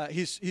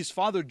 His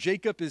father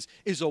Jacob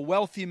is a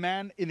wealthy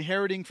man,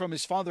 inheriting from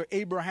his father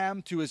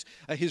Abraham to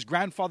his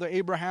grandfather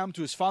Abraham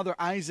to his father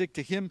Isaac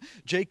to him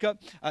Jacob.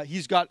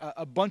 He's got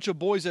a bunch of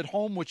boys at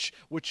home, which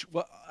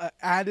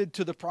added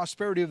to the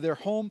prosperity of their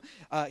home.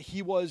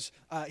 He was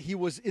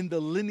in the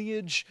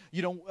lineage.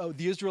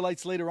 The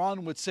Israelites later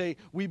on would say,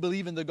 "We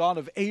believe in the God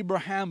of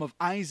Abraham, of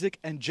Isaac,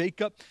 and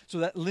Jacob." So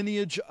that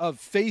lineage of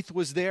faith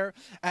was there,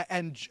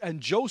 and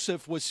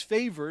Joseph was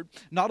favored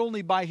not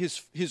only by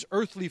his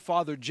earthly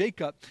father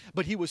Jacob,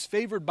 but he was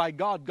favored by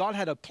God. God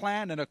had a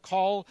plan and a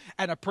call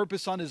and a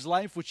purpose on his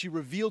life, which he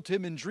revealed to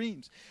him in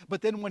dreams.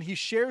 But then when he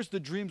shares the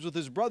dreams with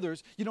his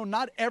brothers,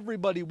 not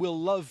everybody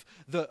will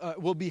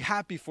be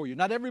happy for you.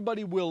 Not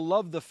everybody will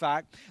love the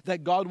fact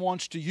that God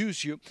wants to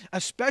use you,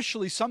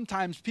 especially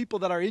sometimes people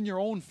that are in your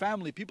own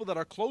family, people that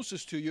are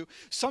closest to you.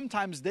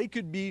 Sometimes they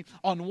could be,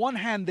 on one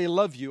hand, they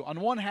love you. On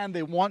one hand,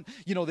 they want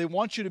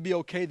you to be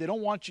okay. They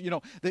don't want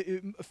you,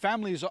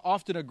 family is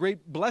often a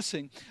great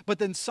blessing, but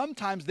then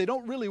sometimes they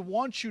don't really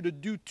want you to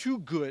do too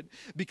good,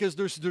 because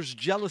there's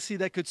jealousy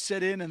that could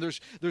set in, and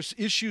there's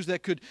issues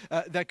that could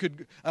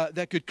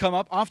come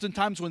up.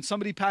 Oftentimes when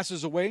somebody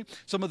passes away,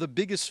 some of the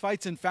biggest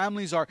fights in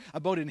families are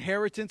about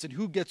inheritance and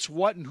who gets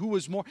what and who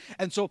is more.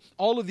 And so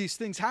all of these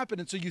things happen.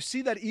 And so you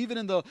see that even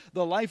in the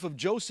life of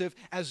Joseph,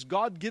 as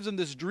God gives him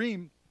this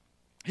dream,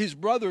 his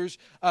brothers,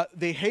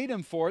 they hate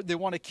him for it. They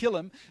want to kill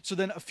him. So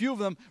then a few of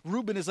them,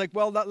 Reuben is like,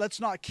 "Well, let's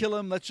not kill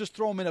him. Let's just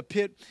throw him in a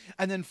pit."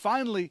 And then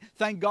finally,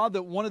 thank God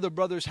that one of the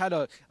brothers had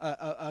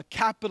a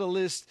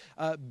capitalist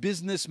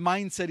business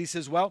mindset. He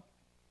says, "Well,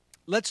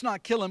 let's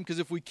not kill him, because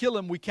if we kill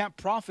him, we can't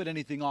profit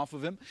anything off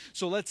of him.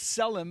 So let's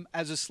sell him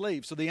as a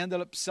slave." So they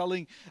ended up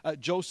selling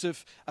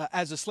Joseph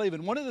as a slave.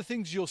 And one of the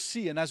things you'll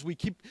see, and as we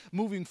keep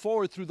moving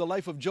forward through the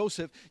life of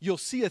Joseph, you'll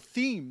see a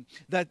theme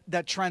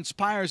that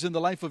transpires in the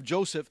life of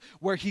Joseph,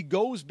 where he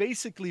goes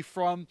basically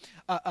from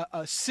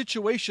a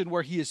situation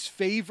where he is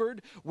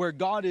favored, where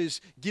God is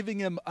giving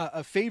him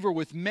a favor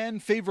with men,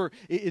 favor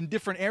in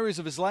different areas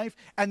of his life,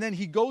 and then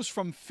he goes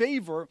from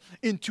favor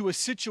into a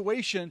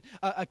situation,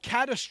 a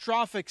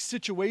catastrophic situation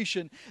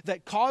situation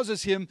that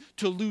causes him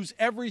to lose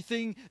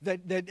everything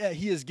that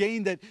he has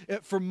gained. That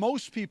for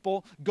most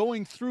people,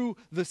 going through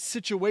the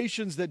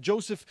situations that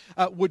Joseph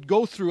would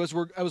go through, as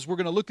we're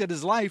going to look at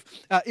his life,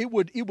 it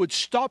would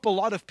stop a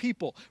lot of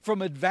people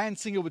from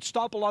advancing. It would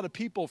stop a lot of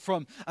people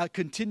from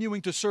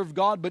continuing to serve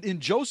God. But in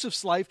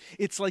Joseph's life,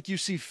 it's like you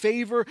see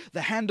favor,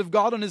 the hand of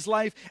God on his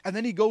life, and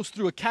then he goes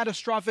through a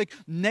catastrophic,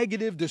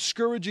 negative,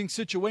 discouraging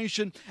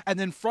situation, and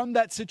then from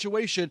that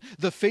situation,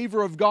 the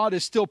favor of God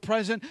is still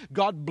present.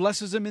 God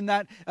blesses him in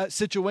that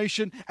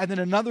situation, and then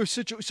another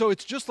situation. So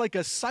it's just like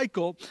a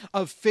cycle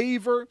of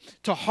favor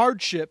to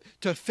hardship,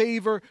 to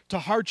favor to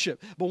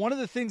hardship. But one of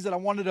the things that I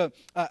wanted to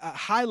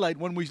highlight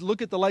when we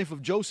look at the life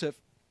of Joseph,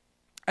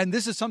 and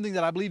this is something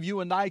that I believe you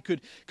and I could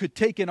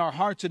take in our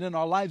hearts and in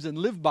our lives and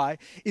live by,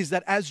 is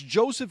that as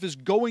Joseph is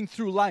going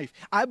through life,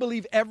 I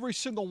believe every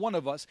single one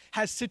of us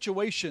has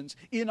situations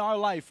in our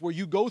life where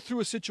you go through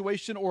a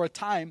situation or a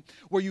time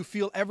where you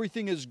feel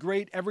everything is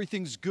great,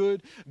 everything's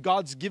good,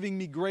 God's giving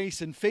me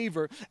grace and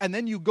favor, and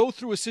then you go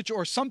through a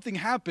situation or something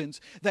happens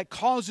that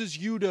causes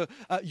you to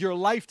your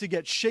life to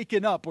get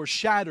shaken up or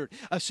shattered.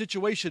 A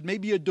situation,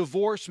 maybe a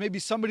divorce, maybe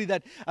somebody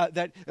that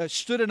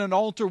stood at an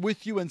altar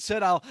with you and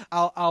said,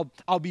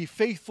 I'll be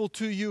faithful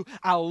to you.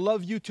 I'll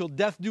love you till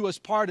death do us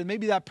part. And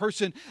maybe that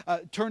person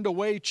turned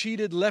away,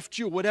 cheated, left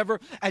you,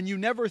 whatever. And you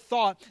never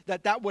thought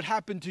that would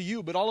happen to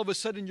you. But all of a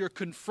sudden you're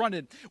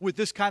confronted with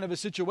this kind of a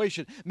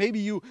situation. Maybe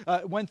you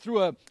went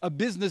through a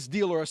business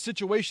deal or a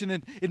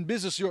situation in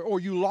business, or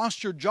you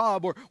lost your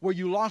job, or where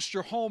you lost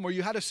your home, or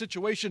you had a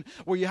situation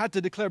where you had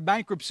to declare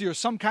bankruptcy, or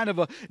some kind of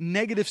a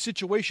negative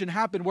situation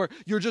happened where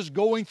you're just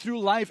going through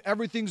life,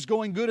 everything's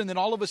going good, and then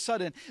all of a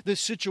sudden this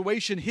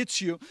situation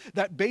hits you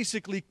that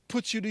basically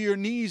puts you to your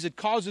knees. It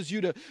causes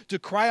you to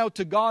cry out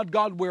to God.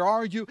 God, where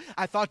are you?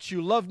 I thought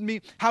you loved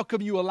me. How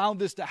come you allowed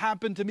this to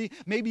happen to me?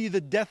 Maybe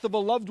the death of a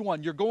loved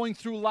one. You're going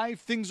through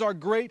life. Things are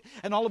great.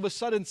 And all of a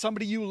sudden,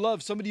 somebody you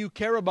love, somebody you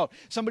care about,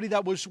 somebody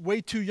that was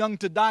way too young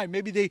to die.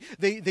 Maybe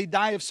they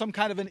die of some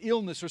kind of an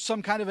illness or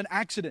some kind of an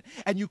accident.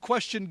 And you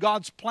question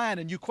God's plan,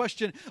 and you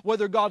question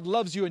whether God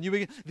loves you.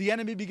 And the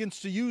enemy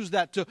begins to use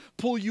that to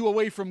pull you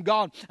away from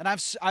God. And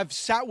I've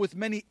sat with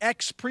many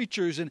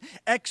ex-preachers and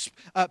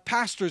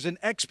ex-pastors and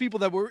ex-people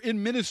that were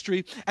in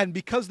ministry, and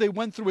because they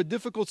went through a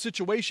difficult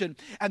situation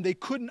and they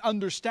couldn't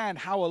understand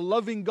how a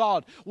loving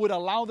God would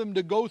allow them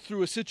to go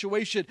through a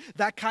situation,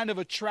 that kind of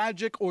a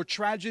tragic or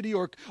tragedy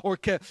or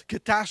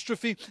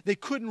catastrophe, they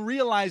couldn't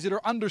realize it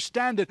or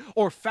understand it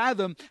or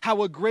fathom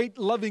how a great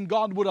loving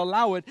God would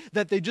allow it,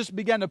 that they just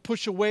began to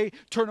push away,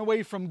 turn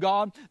away from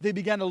God. They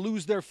began to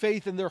lose their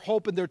faith and their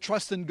hope and their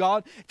trust in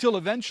God, till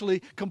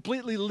eventually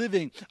completely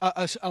living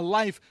a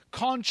life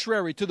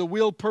contrary to the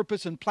will,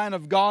 purpose, and plan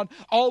of God,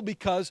 all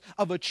because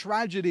of a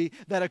tragedy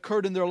that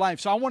occurred in their life.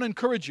 So I want to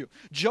encourage you.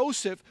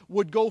 Joseph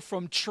would go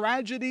from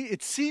tragedy,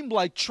 it seemed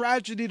like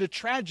tragedy to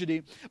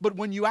tragedy, but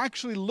when you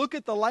actually look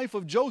at the life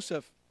of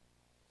Joseph,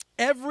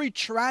 every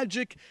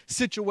tragic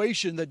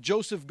situation that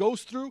Joseph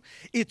goes through,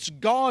 it's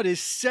God is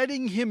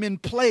setting him in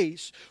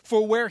place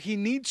for where he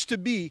needs to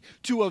be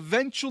to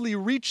eventually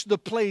reach the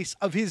place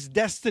of his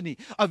destiny,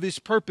 of his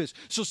purpose.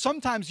 So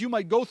sometimes you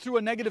might go through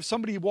a negative,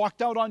 somebody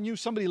walked out on you,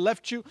 somebody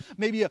left you,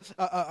 maybe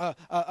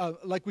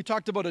like we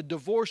talked about, a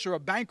divorce or a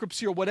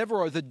bankruptcy or whatever,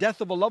 or the death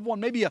of a loved one,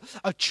 maybe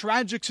a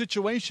tragic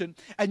situation,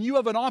 and you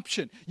have an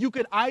option. You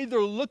could either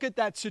look at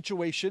that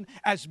situation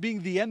as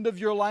being the end of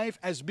your life,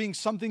 as being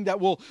something that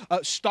will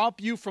stop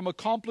you from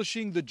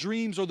accomplishing the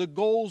dreams or the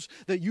goals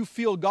that you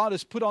feel God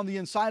has put on the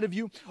inside of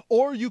you,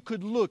 or you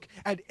could look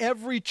at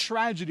every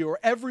tragedy or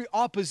every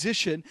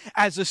opposition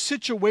as a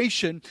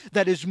situation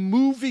that is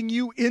moving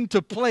you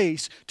into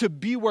place to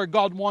be where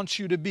God wants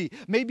you to be.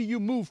 Maybe you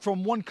moved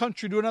from one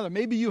country to another.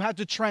 Maybe you had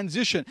to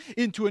transition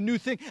into a new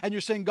thing, and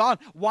you're saying, God,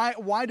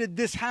 why did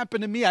this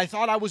happen to me? I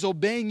thought I was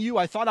obeying you.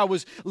 I thought I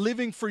was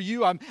living for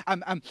you.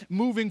 I'm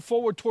moving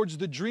forward towards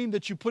the dream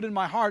that you put in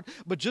my heart.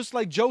 But just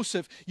like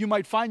Joseph, you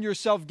might find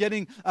yourself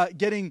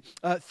getting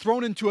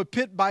thrown into a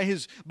pit by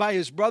his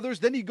brothers.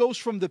 Then he goes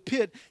from the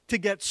pit to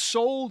get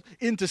sold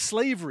into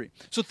slavery.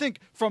 So think,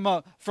 from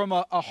a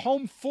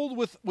home filled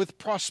with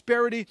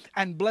prosperity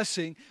and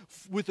blessing,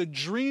 with a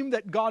dream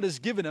that God has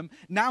given him,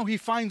 now he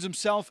finds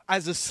himself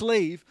as a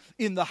slave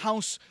in the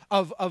house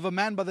of a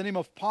man by the name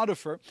of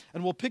Potiphar.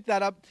 And we'll pick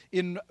that up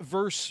in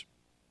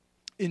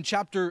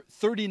chapter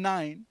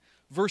 39,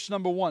 verse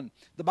number 1.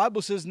 The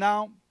Bible says,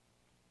 now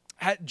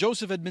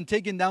Joseph had been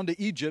taken down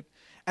to Egypt,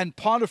 and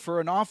Potiphar,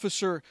 an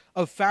officer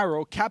of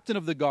Pharaoh, captain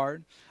of the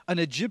guard, an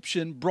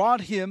Egyptian,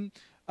 bought him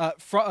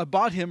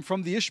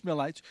from the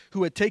Ishmaelites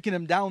who had taken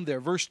him down there.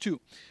 Verse 2,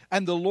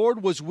 and the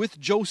Lord was with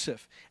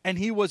Joseph, and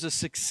he was a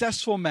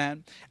successful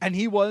man, and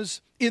he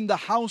was in the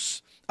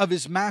house of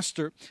his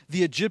master,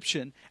 the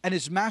Egyptian, and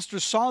his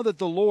master saw that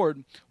the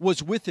Lord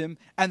was with him,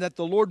 and that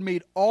the Lord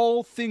made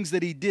all things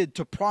that he did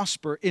to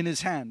prosper in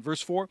his hand.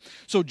 Verse 4,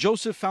 so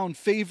Joseph found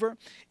favor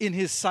in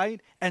his sight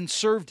and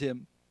served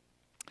him.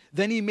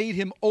 Then he made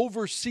him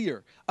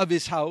overseer of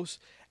his house,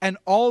 and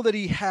all that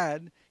he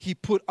had he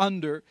put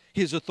under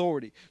his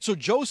authority. So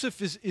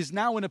Joseph is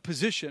now in a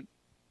position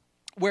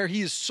where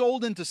he is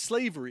sold into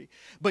slavery,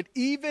 but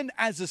even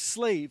as a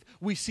slave,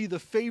 we see the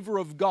favor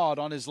of God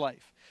on his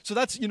life. So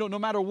that's, no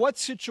matter what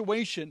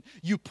situation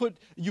you put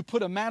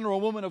a man or a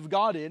woman of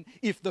God in,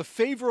 if the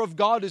favor of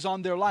God is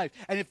on their life,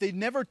 and if they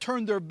never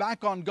turn their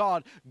back on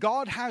God,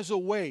 God has a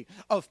way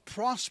of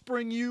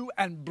prospering you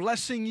and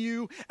blessing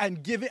you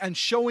and giving and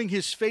showing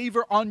his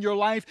favor on your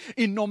life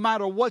in no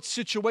matter what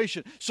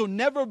situation. So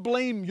never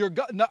blame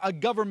a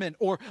government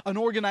or an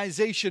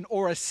organization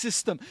or a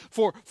system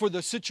for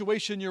the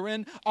situation you're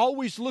in.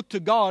 Always look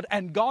to God,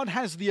 and God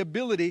has the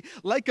ability,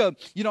 like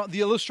the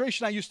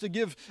illustration I used to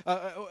give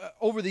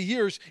over the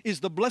years is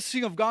the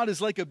blessing of God is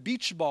like a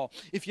beach ball.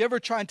 If you ever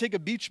try and take a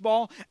beach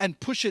ball and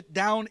push it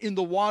down in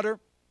the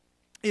water,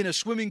 in a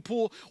swimming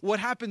pool, what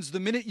happens the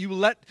minute you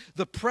let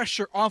the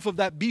pressure off of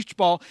that beach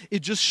ball, it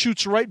just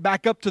shoots right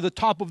back up to the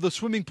top of the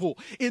swimming pool.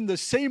 In the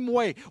same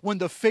way, when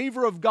the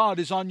favor of God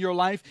is on your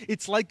life,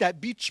 it's like that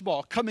beach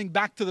ball coming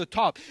back to the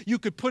top. You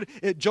could put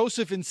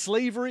Joseph in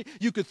slavery,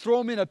 you could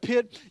throw him in a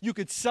pit, you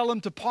could sell him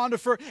to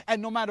Potiphar,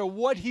 and no matter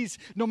what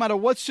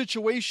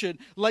situation,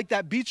 like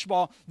that beach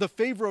ball, the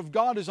favor of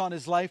God is on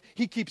his life.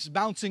 He keeps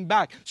bouncing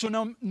back. So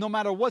no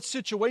matter what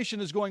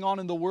situation is going on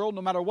in the world,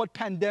 no matter what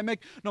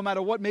pandemic, no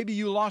matter what, maybe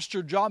you lost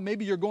your job,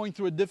 maybe you're going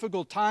through a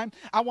difficult time,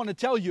 I want to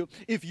tell you,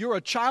 if you're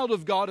a child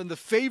of God and the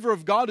favor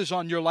of God is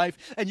on your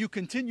life, and you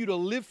continue to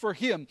live for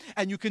him,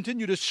 and you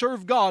continue to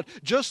serve God,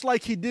 just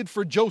like he did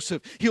for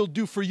Joseph, he'll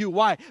do for you.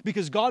 Why?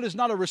 Because God is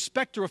not a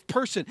respecter of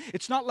person.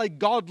 It's not like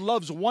God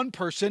loves one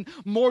person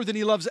more than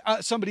he loves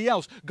somebody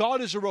else. God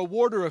is a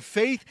rewarder of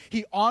faith.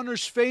 He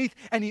honors faith,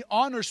 and he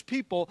honors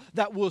people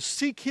that will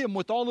seek him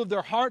with all of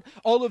their heart,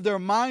 all of their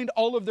mind,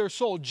 all of their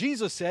soul.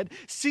 Jesus said,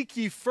 seek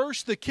ye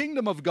first the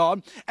kingdom of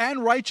God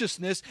and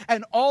righteousness,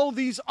 and all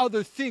these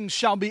other things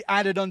shall be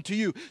added unto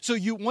you. So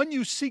when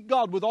you seek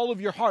God with all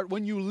of your heart,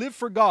 when you live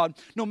for God,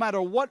 no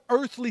matter what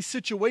earthly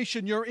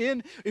situation you're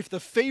in, if the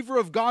favor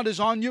of God is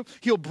on you,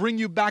 he'll bring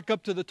you back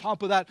up to the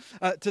top of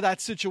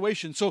that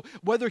situation. So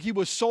whether he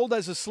was sold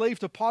as a slave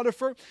to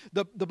Potiphar,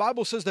 the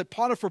Bible says that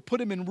Potiphar put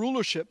him in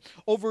rulership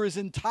over his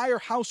entire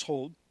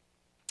household,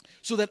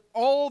 so that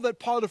all that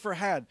Potiphar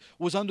had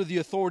was under the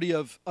authority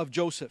of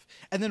Joseph.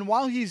 And then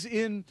while he's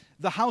in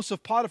the house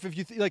of Potiphar, if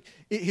you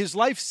his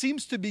life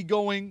seems to be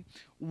going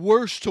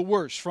worse to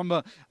worse.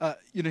 From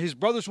his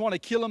brothers want to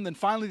kill him, then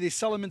finally they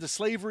sell him into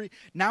slavery.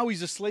 Now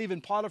he's a slave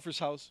in Potiphar's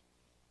house,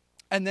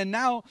 and then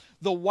now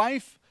the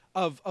wife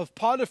of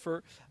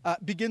Potiphar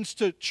begins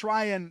to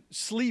try and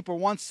sleep, or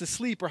wants to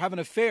sleep or have an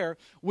affair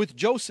with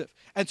Joseph.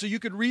 And so you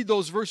could read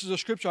those verses of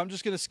scripture. I'm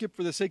just going to skip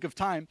for the sake of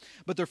time,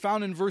 but they're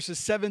found in verses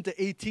 7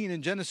 to 18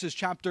 in Genesis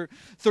chapter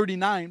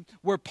 39,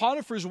 where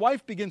Potiphar's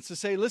wife begins to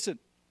say, listen,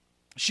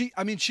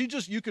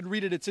 you could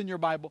read it, it's in your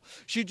Bible.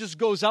 She just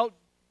goes out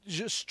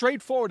just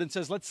straightforward and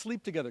says, let's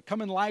sleep together.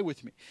 Come and lie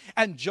with me.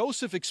 And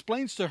Joseph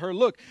explains to her,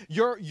 look,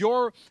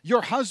 your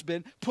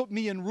husband put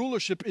me in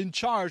rulership, in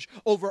charge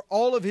over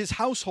all of his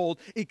household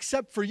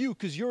except for you,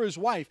 because you're his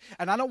wife.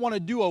 And I don't want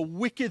to do a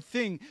wicked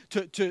thing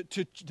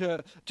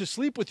to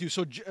sleep with you.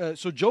 So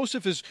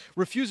Joseph is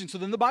refusing. So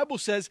then the Bible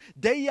says,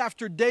 day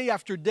after day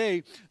after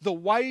day, the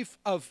wife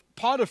of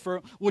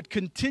Potiphar would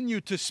continue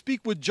to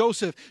speak with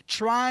Joseph,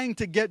 trying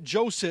to get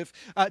Joseph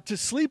to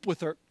sleep with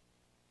her.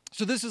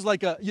 So this is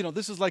like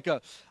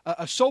a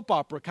soap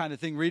opera kind of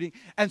thing reading.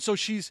 And so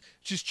she's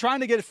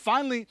trying to get it.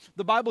 Finally,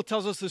 the Bible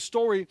tells us the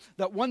story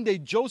that one day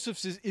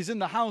Joseph is in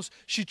the house.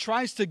 She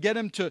tries to get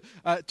him to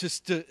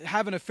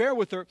have an affair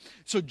with her.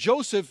 So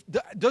Joseph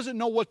doesn't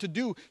know what to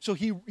do. So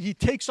he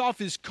takes off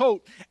his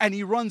coat and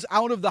he runs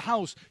out of the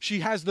house.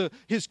 She has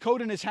his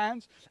coat in his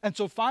hands. And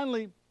so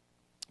finally,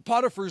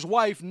 Potiphar's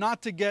wife,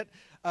 not to get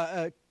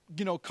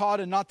caught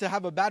and not to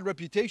have a bad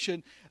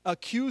reputation,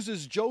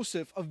 accuses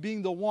Joseph of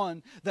being the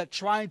one that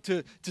tried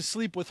to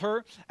sleep with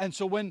her. And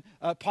so when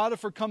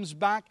Potiphar comes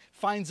back,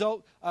 finds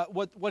out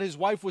what his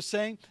wife was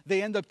saying,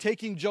 they end up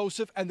taking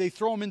Joseph and they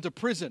throw him into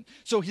prison.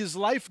 So his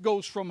life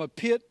goes from a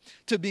pit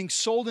to being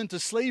sold into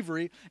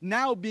slavery,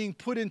 now being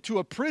put into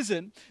a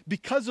prison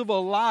because of a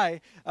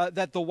lie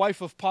that the wife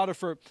of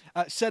Potiphar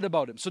said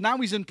about him. So now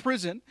he's in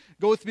prison.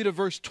 Go with me to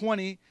verse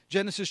 20,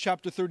 Genesis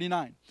chapter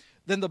 39.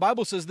 Then the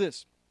Bible says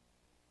this,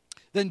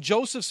 then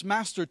Joseph's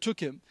master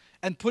took him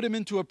and put him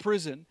into a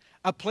prison,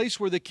 a place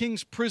where the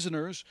king's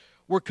prisoners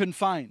were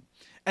confined.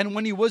 And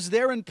when he was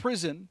there in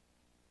prison,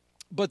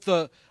 but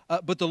the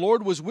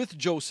Lord was with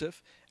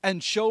Joseph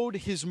and showed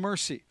his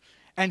mercy.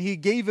 And he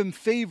gave him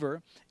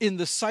favor in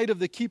the sight of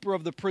the keeper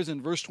of the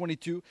prison. Verse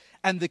 22,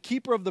 and the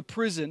keeper of the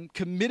prison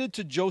committed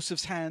to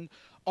Joseph's hand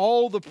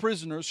all the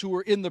prisoners who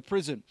were in the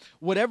prison.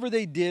 Whatever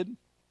they did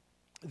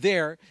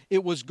there,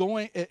 it was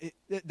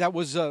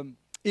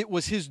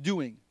his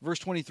doing. Verse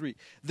 23,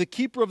 the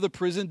keeper of the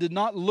prison did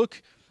not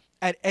look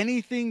at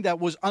anything that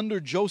was under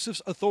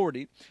Joseph's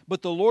authority,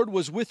 but the Lord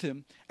was with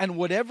him, and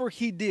whatever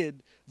he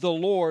did, the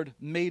Lord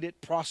made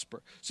it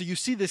prosper. So you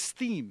see this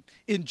theme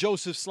in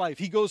Joseph's life.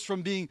 He goes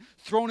from being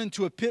thrown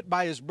into a pit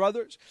by his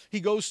brothers.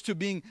 He goes to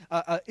being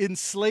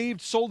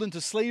enslaved, sold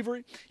into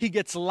slavery. He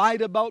gets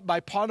lied about by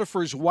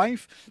Potiphar's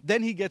wife.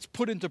 Then he gets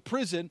put into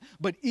prison.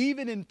 But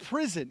even in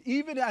prison,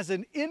 even as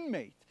an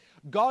inmate,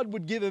 God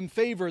would give him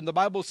favor. And the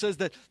Bible says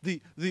that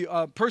the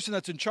person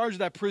that's in charge of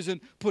that prison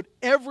put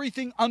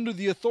everything under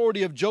the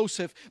authority of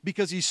Joseph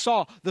because he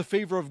saw the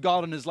favor of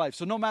God in his life.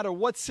 So no matter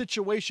what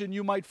situation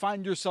you might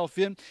find yourself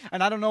in,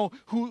 and I don't know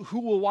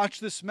who will watch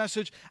this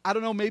message. I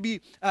don't know,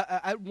 maybe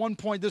at one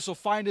point this will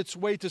find its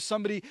way to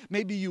somebody.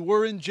 Maybe you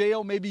were in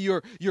jail. Maybe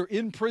you're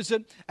in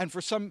prison. And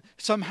for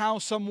somehow,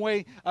 some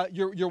way,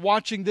 you're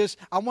watching this.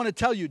 I want to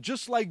tell you,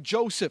 just like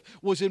Joseph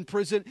was in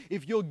prison,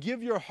 if you'll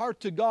give your heart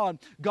to God,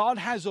 God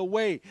has a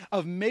way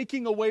of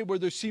making a way where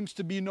there seems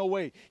to be no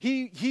way.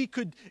 He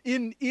could,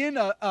 in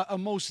a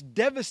most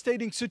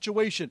devastating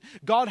situation,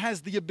 God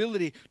has the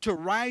ability to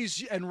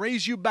rise and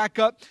raise you back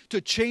up, to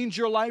change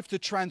your life, to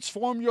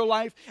transform your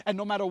life. And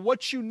no matter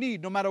what you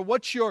need, no matter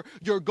what you're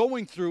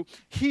going through,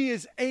 He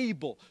is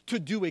able to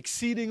do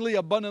exceedingly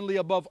abundantly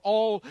above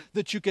all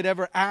that you could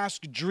ever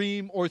ask,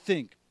 dream, or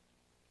think.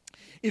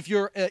 If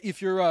you're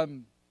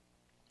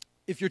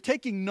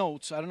taking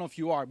notes, I don't know if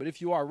you are, but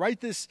if you are, write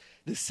this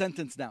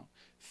sentence down.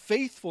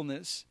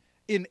 Faithfulness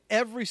in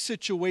every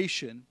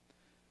situation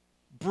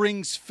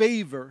brings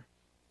favor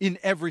in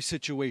every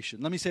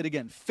situation. Let me say it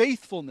again.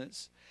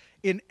 Faithfulness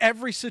in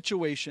every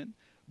situation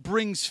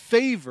brings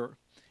favor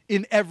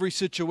in every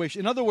situation.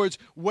 In other words,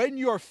 when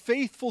you're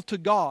faithful to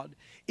God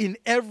in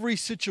every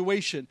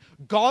situation,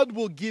 God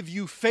will give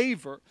you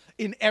favor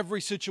in every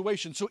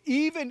situation. So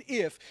even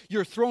if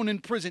you're thrown in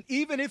prison,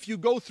 even if you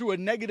go through a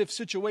negative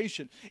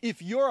situation,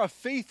 if you're a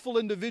faithful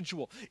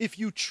individual, if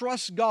you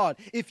trust God,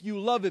 if you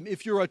love Him,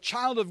 if you're a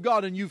child of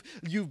God and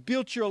you've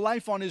built your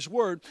life on His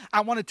Word,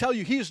 I want to tell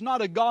you, He is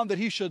not a God that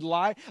He should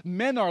lie.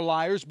 Men are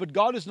liars, but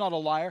God is not a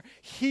liar.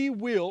 He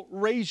will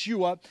raise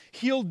you up.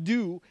 He'll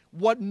do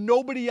what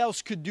nobody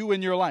else could do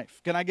in your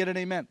life. Can I get an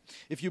amen?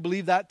 If you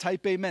believe that,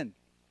 type amen.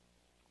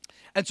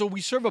 And so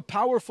we serve a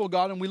powerful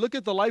God, and we look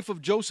at the life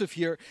of Joseph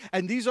here,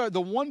 and these are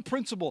the one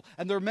principle,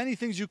 and there are many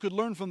things you could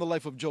learn from the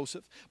life of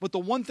Joseph. But the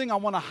one thing I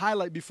want to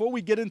highlight before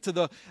we get into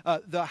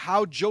the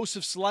how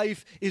Joseph's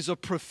life is a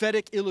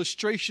prophetic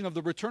illustration of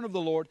the return of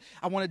the Lord,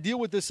 I want to deal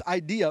with this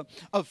idea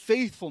of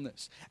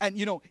faithfulness. And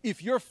you know,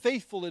 if you're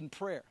faithful in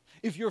prayer,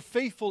 if you're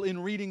faithful in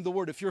reading the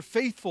Word, if you're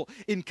faithful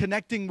in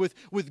connecting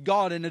with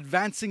God and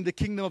advancing the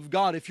kingdom of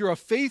God, if you're a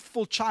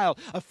faithful child,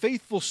 a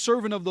faithful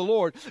servant of the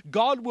Lord,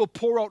 God will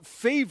pour out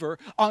favor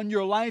on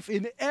your life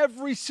in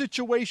every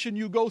situation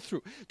you go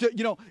through.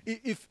 You know,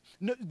 if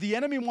the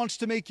enemy wants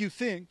to make you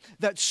think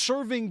that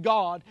serving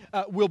God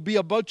will be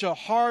a bunch of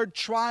hard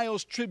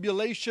trials,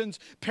 tribulations,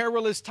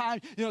 perilous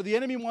times. You know, the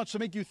enemy wants to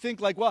make you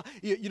think like, well,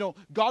 you know,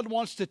 God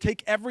wants to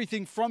take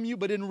everything from you.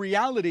 But in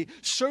reality,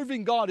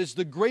 serving God is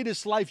the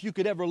greatest life you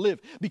could ever live.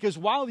 Because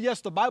while,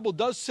 yes, the Bible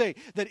does say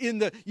that in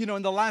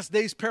the last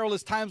days,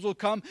 perilous times will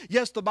come.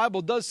 Yes, the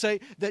Bible does say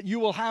that you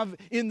will have,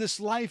 in this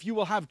life, you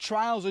will have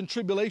trials and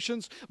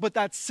tribulations. But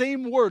that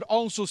same word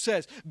also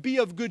says, be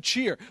of good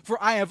cheer, for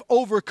I have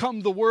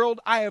overcome the world.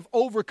 I have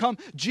overcome.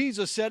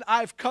 Jesus said,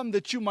 I've come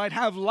that you might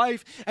have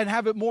life and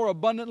have it more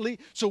abundantly.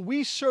 So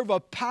we serve a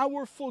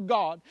powerful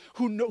God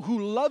who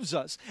loves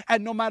us.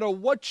 And no matter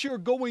what you're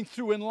going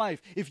through in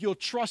life, if you'll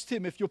trust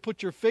Him, if you'll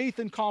put your faith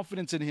and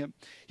confidence in Him,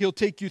 He'll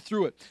take you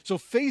through it. So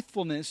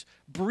faithfulness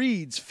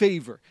breeds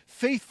favor.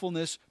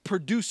 Faithfulness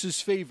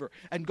produces favor.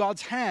 And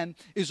God's hand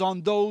is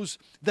on those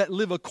that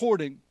live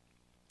according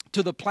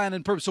to the plan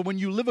and purpose. So when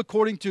you live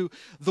according to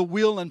the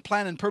will and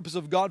plan and purpose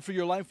of God for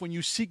your life, when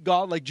you seek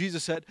God, like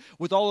Jesus said,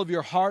 with all of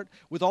your heart,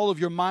 with all of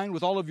your mind,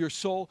 with all of your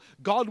soul,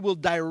 God will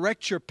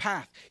direct your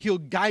path. He'll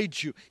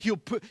guide you. He'll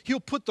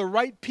put the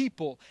right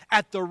people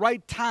at the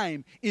right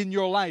time in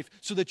your life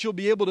so that you'll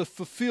be able to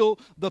fulfill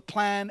the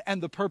plan and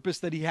the purpose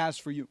that He has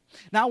for you.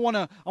 Now I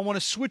want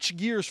to switch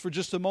gears for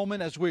just a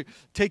moment as we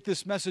take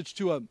this message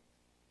to a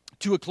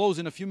close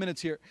in a few minutes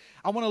here.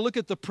 I want to look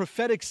at the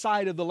prophetic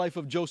side of the life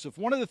of Joseph.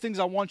 One of the things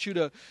I want you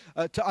to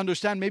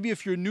understand, maybe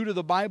if you're new to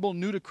the Bible,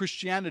 new to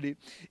Christianity,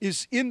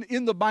 is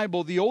in the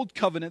Bible, the Old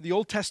Covenant, the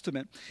Old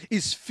Testament,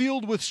 is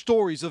filled with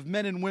stories of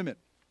men and women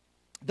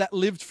that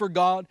lived for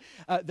God,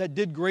 that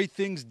did great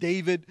things.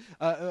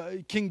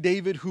 King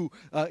David, who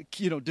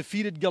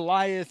defeated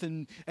Goliath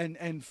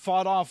and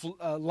fought off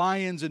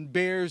lions and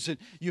bears. And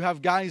you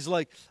have guys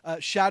like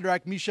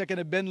Shadrach, Meshach,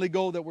 and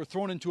Abednego that were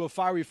thrown into a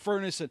fiery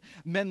furnace, and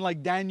men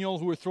like Daniel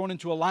who were thrown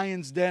into a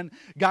lion's den.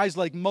 Guys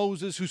like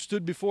Moses who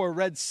stood before a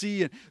Red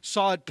Sea and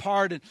saw it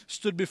part, and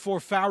stood before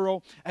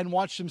Pharaoh and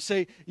watched him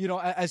say,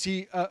 as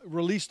he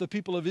released the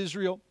people of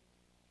Israel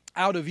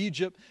out of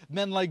Egypt.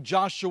 Men like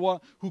Joshua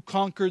who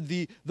conquered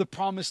the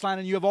promised land.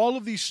 And you have all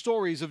of these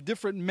stories of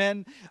different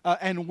men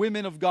and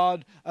women of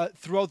God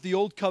throughout the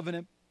Old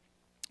Covenant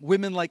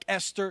Women like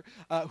Esther,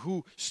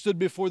 who stood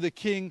before the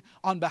king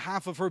on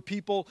behalf of her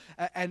people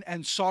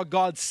and saw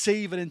God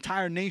save an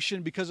entire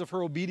nation because of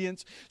her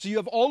obedience. So you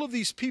have all of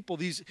these people,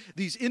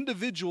 these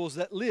individuals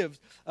that lived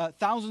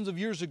thousands of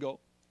years ago,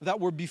 that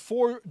were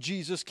before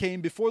Jesus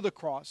came, before the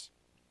cross.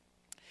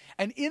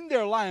 And in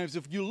their lives,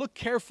 if you look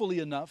carefully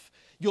enough,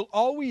 you'll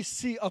always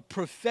see a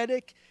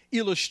prophetic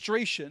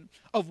illustration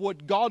of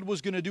what God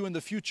was going to do in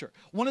the future.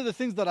 One of the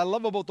things that I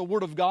love about the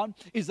Word of God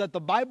is that the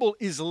Bible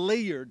is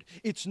layered.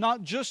 It's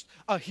not just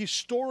a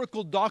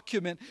historical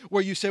document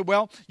where you say,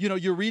 well,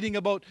 you're reading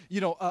about,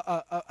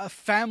 a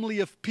family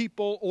of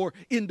people or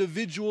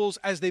individuals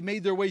as they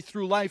made their way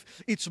through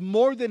life. It's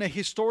more than a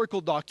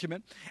historical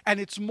document, and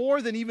it's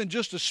more than even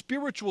just a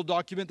spiritual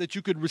document that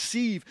you could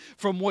receive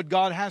from what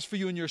God has for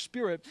you in your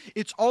spirit.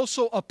 It's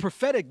also a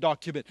prophetic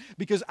document,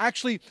 because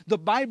actually the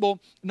Bible,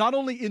 not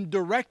only in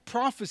direct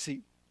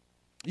prophecy,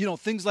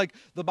 things like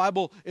the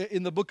Bible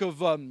in the book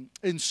of,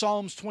 in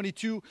Psalms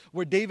 22,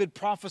 where David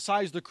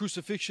prophesies the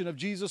crucifixion of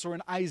Jesus, or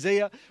in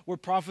Isaiah, where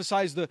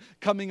prophesies the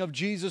coming of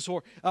Jesus,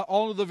 or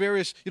all of the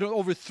various,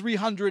 over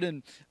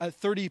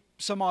 330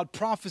 some odd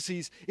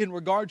prophecies in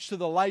regards to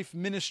the life,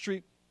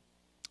 ministry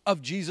of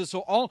Jesus.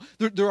 So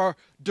there are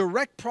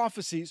direct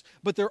prophecies,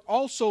 but there are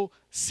also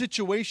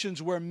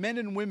situations where men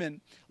and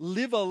women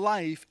live a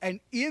life, and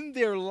in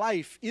their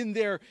life, in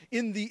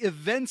the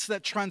events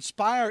that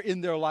transpire in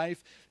their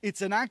life,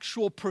 it's an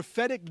actual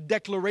prophetic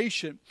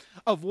declaration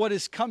of what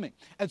is coming.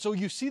 And so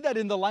you see that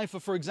in the life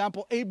of, for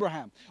example,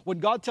 Abraham. When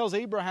God tells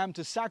Abraham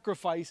to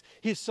sacrifice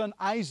his son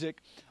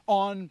Isaac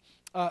on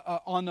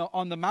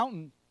the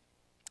mountain,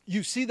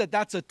 you see that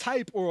that's a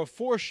type or a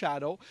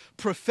foreshadow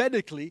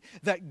prophetically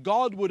that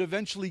God would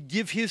eventually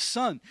give his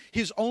son,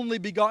 his only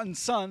begotten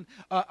son,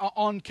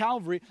 on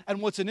Calvary.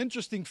 And what's an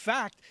interesting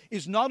fact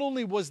is not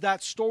only was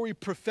that story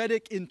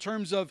prophetic in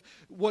terms of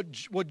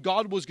what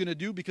God was going to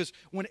do, because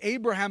when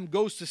Abraham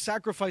goes to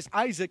sacrifice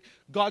Isaac,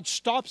 God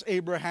stops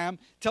Abraham,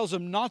 tells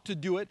him not to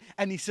do it,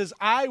 and he says,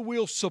 I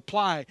will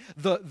supply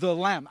the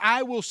lamb.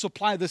 I will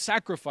supply the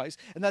sacrifice.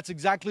 And that's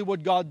exactly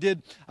what God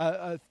did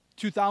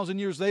 2,000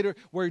 years later,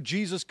 where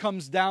Jesus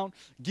comes down,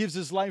 gives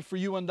his life for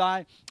you and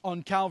I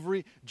on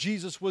Calvary.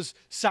 Jesus was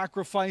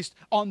sacrificed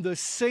on the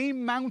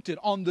same mountain,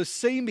 on the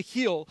same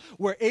hill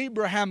where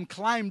Abraham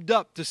climbed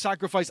up to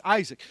sacrifice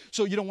Isaac.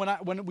 So,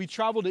 when we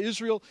traveled to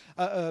Israel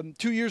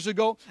 2 years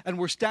ago, and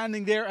we're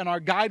standing there, and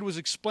our guide was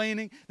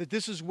explaining that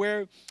this is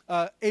where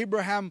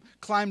Abraham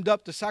climbed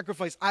up to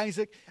sacrifice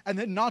Isaac, and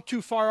then not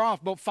too far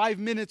off, about 5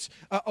 minutes,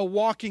 a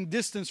walking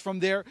distance from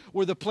there,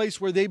 were the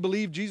place where they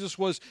believed Jesus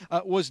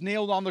was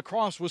nailed on the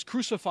cross, was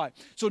crucified.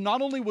 So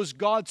not only was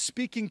God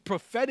speaking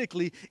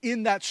prophetically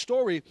in that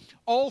story,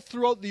 all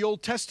throughout the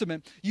Old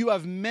Testament, you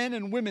have men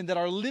and women that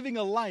are living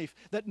a life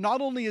that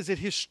not only is it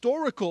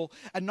historical,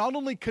 and not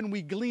only can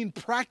we glean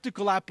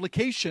practical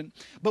application,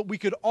 but we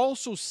could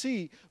also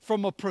see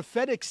from a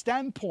prophetic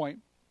standpoint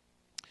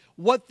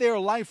what their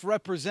life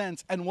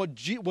represents and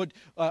what's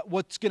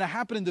going to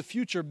happen in the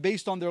future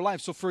based on their life.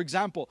 So, for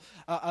example,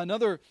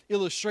 another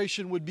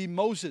illustration would be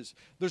Moses.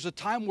 There's a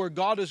time where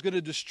God is going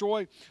to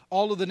destroy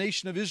all of the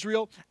nation of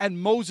Israel, and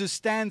Moses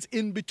stands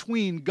in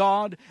between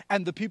God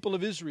and the people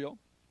of Israel.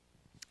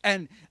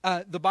 And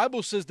the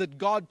Bible says that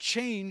God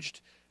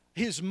changed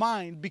his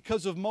mind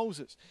because of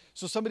Moses.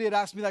 So somebody had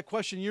asked me that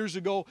question years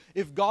ago: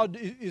 if God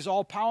is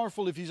all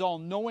powerful, if he's all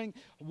knowing,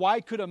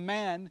 why could a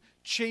man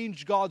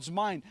change God's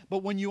mind?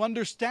 But when you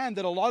understand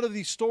that a lot of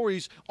these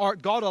stories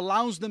God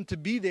allows them to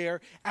be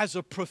there as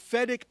a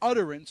prophetic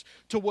utterance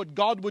to what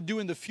God would do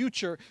in the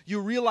future,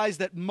 you realize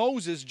that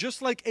Moses,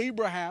 just like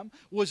Abraham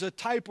was a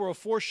type or a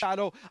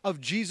foreshadow of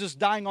Jesus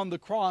dying on the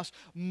cross,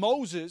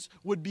 Moses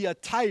would be a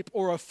type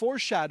or a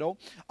foreshadow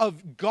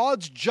of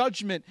God's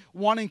judgment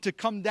wanting to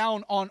come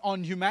down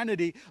on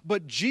humanity,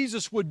 but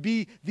Jesus would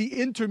be the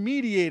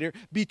intermediator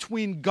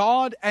between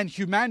God and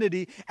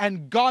humanity,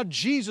 and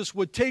Jesus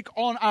would take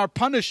on our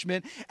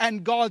punishment,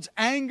 and God's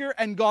anger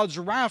and God's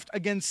wrath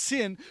against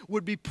sin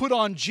would be put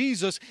on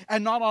Jesus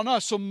and not on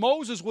us. So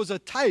Moses was a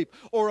type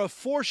or a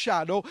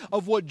foreshadow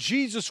of what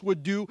Jesus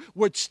would do,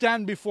 would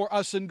stand before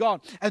us and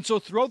God. And so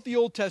throughout the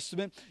Old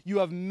Testament, you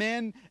have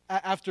men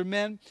after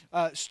men,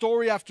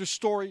 story after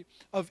story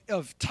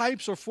of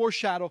types or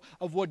foreshadow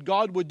of what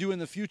God would do in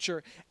the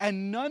future,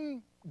 and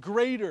none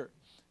greater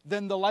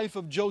than the life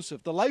of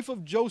Joseph. The life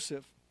of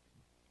Joseph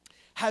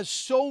has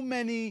so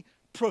many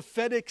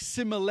prophetic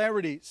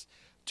similarities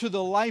to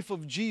the life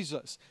of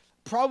Jesus,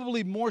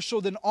 probably more so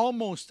than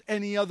almost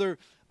any other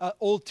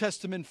Old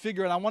Testament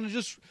figure. And I want to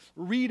just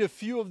read a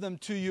few of them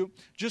to you,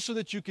 just so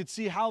that you could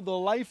see how the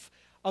life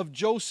of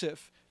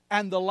Joseph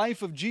and the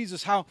life of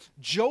Jesus, how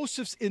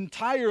Joseph's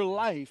entire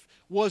life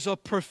was a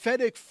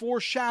prophetic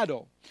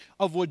foreshadow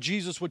of what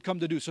Jesus would come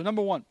to do. So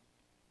number one,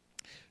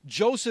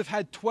 Joseph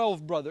had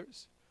 12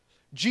 brothers.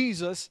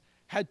 Jesus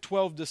had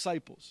 12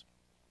 disciples.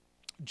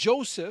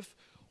 Joseph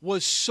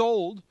was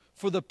sold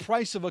for the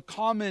price of a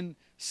common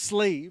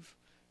slave.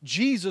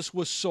 Jesus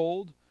was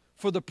sold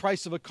for the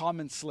price of a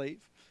common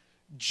slave.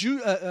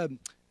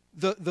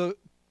 The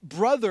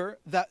brother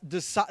that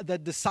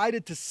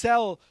decided to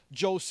sell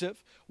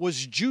Joseph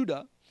was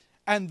Judah,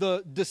 and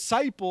the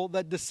disciple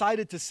that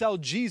decided to sell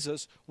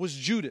Jesus was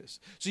Judas.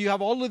 So you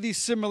have all of these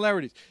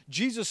similarities.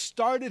 Jesus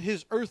started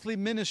his earthly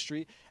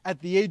ministry at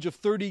the age of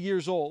 30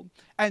 years old,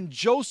 and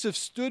Joseph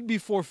stood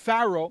before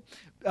Pharaoh,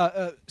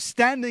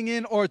 standing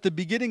in or at the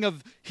beginning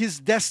of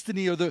his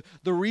destiny, or the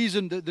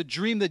reason, the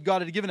dream that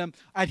God had given him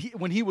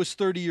when he was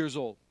 30 years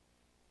old.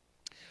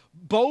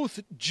 Both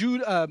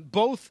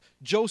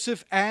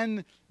Joseph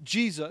and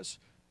Jesus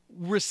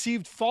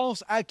received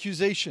false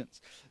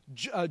accusations.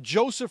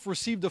 Joseph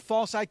received a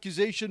false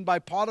accusation by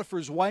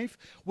Potiphar's wife,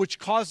 which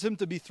caused him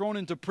to be thrown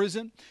into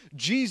prison.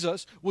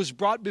 Jesus was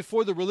brought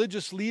before the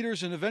religious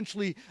leaders and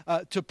eventually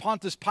to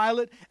Pontius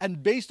Pilate,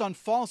 and based on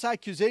false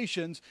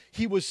accusations,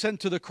 he was sent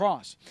to the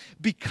cross.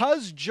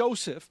 Because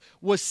Joseph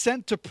was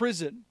sent to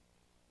prison,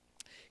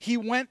 he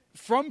went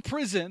from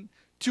prison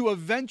to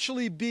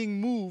eventually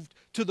being moved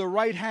to the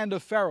right hand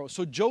of Pharaoh.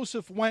 So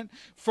Joseph went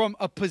from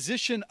a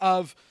position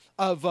of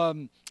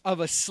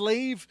a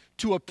slave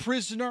to a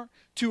prisoner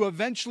to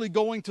eventually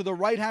going to the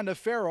right hand of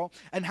Pharaoh.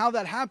 And how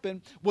that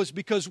happened was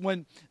because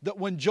when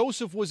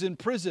Joseph was in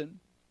prison,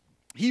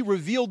 he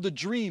revealed the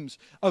dreams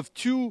of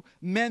two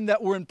men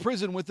that were in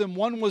prison with him.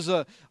 One was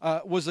a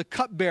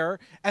cupbearer,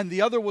 and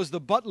the other was the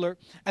butler.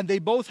 And they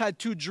both had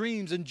two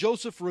dreams, and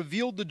Joseph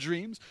revealed the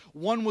dreams.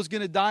 One was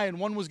going to die, and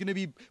one was going to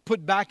be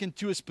put back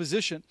into his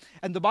position.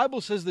 And the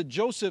Bible says that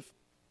Joseph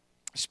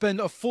spent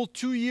a full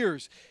 2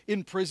 years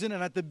in prison,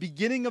 and at the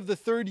beginning of the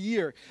third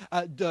year,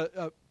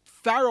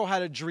 Pharaoh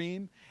had a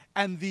dream,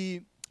 and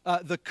the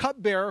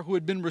cupbearer who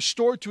had been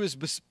restored to his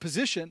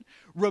position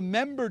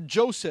remembered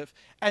Joseph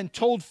and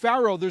told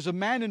Pharaoh, there's a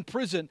man in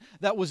prison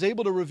that was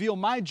able to reveal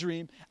my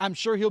dream. I'm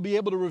sure he'll be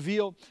able to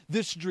reveal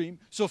this dream.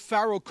 So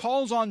Pharaoh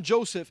calls on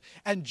Joseph,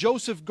 and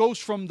Joseph goes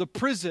from the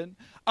prison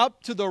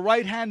up to the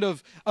right hand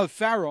of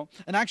Pharaoh.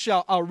 And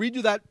actually, I'll read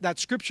you that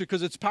scripture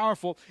because it's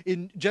powerful.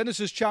 In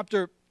Genesis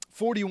chapter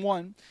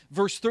 41,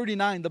 verse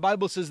 39, the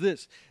Bible says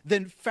this: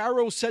 Then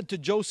Pharaoh said to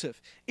Joseph,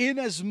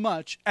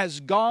 inasmuch as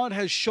God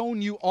has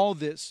shown you all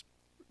this,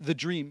 the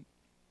dream,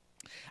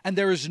 and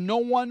there is no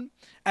one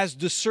as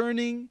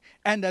discerning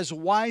and as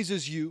wise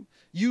as you,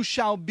 you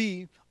shall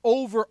be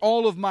over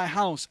all of my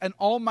house, and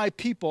all my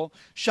people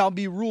shall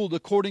be ruled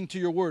according to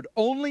your word.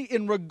 Only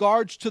in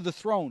regards to the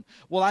throne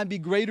will I be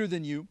greater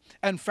than you.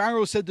 And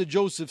Pharaoh said to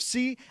Joseph,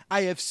 see,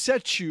 I have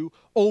set you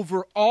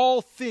over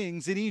all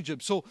things in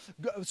Egypt. So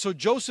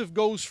Joseph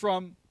goes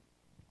from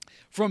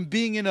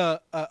being in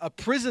a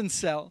prison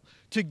cell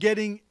to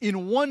getting,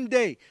 in one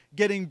day,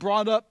 getting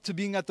brought up to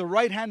being at the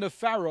right hand of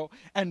Pharaoh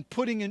and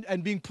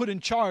being put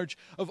in charge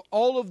of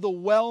all of the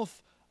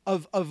wealth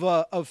of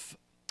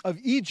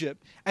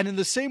Egypt. And in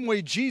the same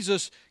way,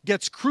 Jesus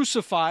gets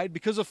crucified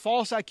because of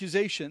false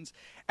accusations.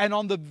 And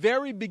on the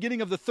very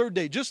beginning of the third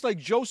day, just like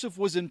Joseph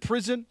was in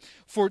prison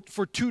for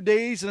 2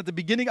 days, and at the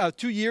beginning of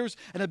 2 years,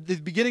 and at the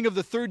beginning of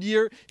the third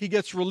year, he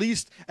gets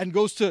released and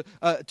goes to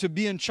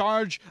be in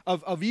charge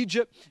of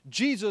Egypt.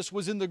 Jesus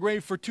was in the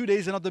grave for 2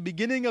 days, and at the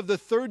beginning of the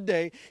third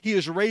day, he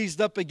is raised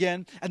up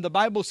again. And the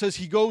Bible says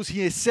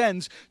he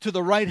ascends to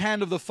the right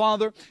hand of the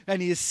Father,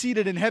 and he is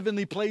seated in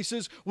heavenly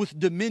places with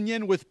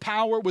dominion, with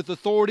power, with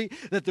authority,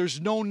 that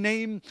there's no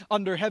name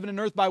under heaven and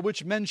earth by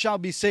which men shall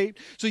be saved.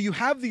 So you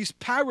have these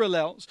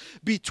parallels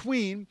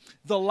between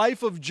the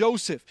life of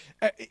Joseph,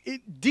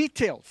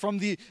 detailed from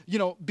the,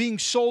 being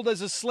sold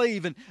as a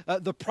slave and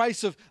the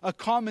price of a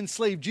common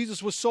slave.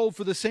 Jesus was sold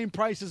for the same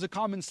price as a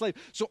common slave.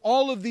 So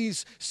all of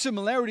these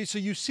similarities. So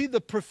you see the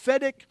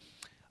prophetic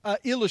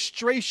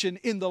illustration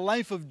in the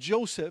life of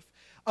Joseph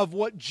of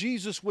what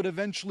Jesus would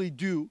eventually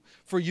do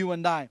for you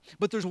and I.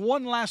 But there's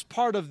one last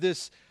part of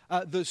this,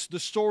 the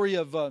story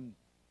of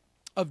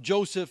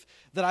Joseph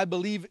that I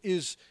believe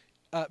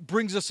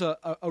brings us a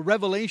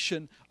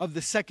revelation of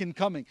the second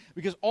coming.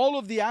 Because all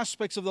of the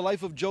aspects of the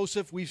life of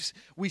Joseph,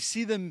 we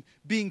see them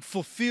being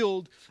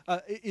fulfilled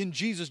in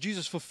Jesus.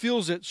 Jesus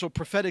fulfills it so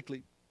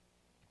prophetically.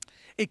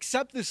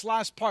 Except this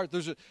last part.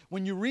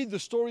 When you read the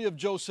story of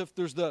Joseph,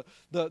 there's the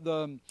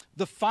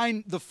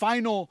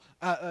final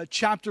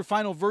chapter,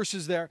 final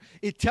verses there.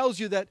 It tells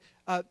you that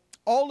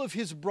all of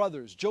his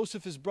brothers,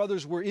 Joseph's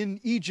brothers, were in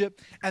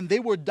Egypt, and they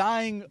were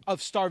dying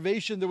of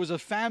starvation. There was a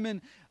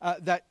famine,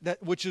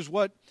 which is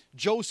what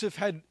Joseph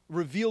had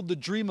revealed the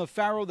dream of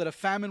Pharaoh, that a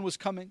famine was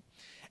coming.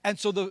 And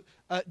so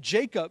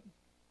Jacob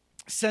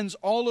sends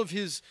all of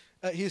his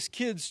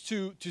kids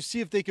to see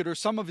if they could, or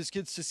some of his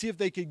kids to see if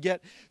they could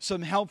get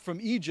some help from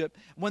Egypt.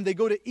 When they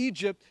go to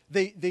Egypt,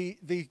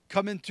 they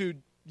come into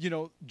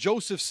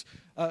Joseph's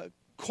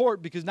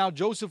court, because now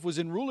Joseph was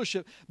in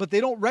rulership, but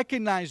they don't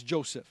recognize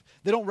Joseph.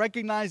 They don't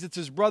recognize it's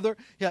his brother.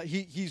 Yeah,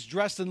 he's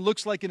dressed and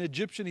looks like an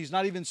Egyptian. He's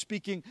not even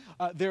speaking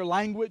their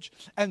language.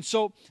 And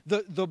so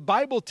the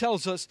Bible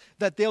tells us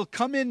that they'll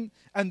come in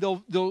and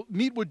they'll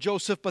meet with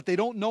Joseph, but they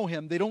don't know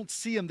him. They don't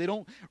see him. They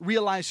don't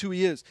realize who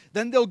he is.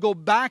 Then they'll go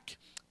back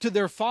to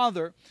their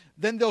father.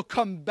 Then they'll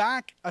come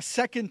back a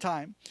second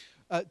time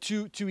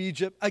to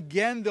Egypt.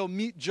 Again, they'll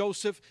meet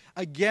Joseph.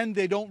 Again,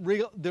 they don't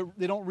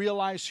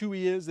realize who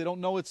he is. They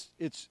don't know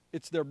it's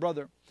their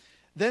brother.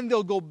 Then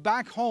they'll go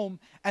back home,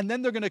 and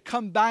then they're going to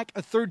come back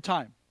a third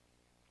time.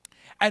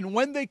 And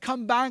when they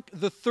come back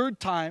the third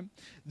time,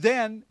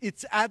 then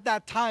it's at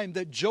that time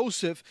that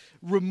Joseph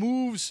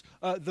removes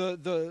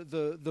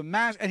the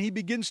mask, and he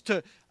begins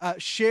to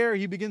share.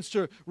 He begins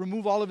to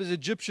remove all of his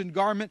Egyptian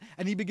garment,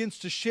 and he begins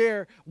to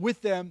share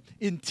with them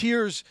in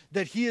tears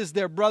that he is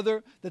their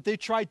brother, that they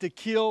tried to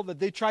kill, that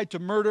they tried to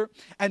murder,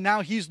 and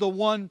now he's the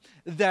one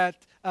that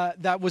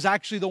was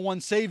actually the one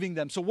saving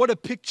them. So what a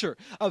picture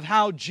of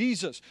how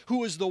Jesus,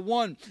 who is the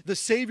one, the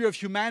Savior of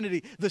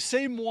humanity, the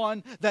same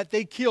one that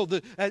they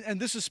killed. And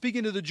this is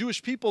speaking to the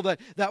Jewish people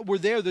that were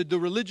there,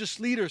 the religious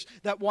leaders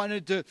that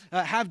wanted to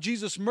have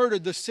Jesus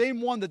murdered. The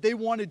same one that they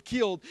wanted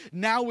killed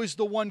now is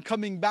the one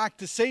coming back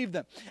to save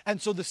them.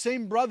 And so the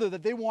same brother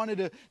that they wanted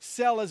to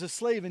sell as a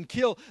slave and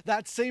kill,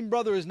 that same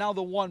brother is now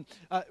the one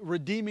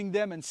redeeming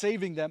them and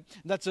saving them.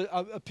 That's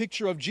a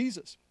picture of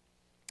Jesus.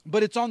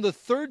 But it's on the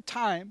third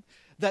time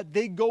that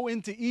they go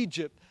into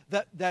Egypt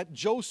that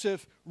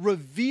Joseph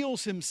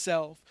reveals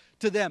himself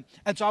to them.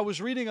 And so I was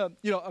reading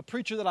a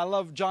preacher that I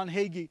love, John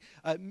Hagee,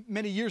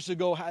 many years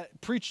ago,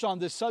 preached on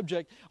this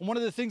subject. And one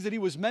of the things that he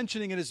was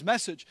mentioning in his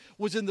message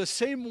was in the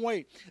same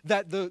way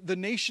that the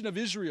nation of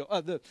Israel,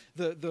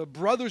 the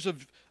brothers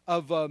of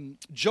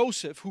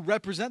Joseph, who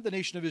represent the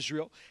nation of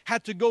Israel,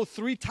 had to go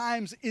 3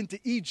 times into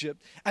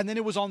Egypt. And then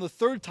it was on the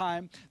third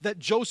time that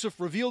Joseph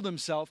revealed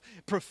himself.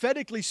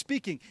 Prophetically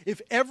speaking,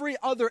 if every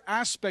other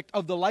aspect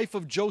of the life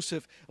of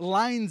Joseph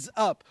lines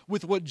up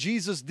with what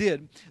Jesus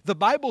did, the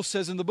Bible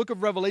says in the book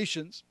of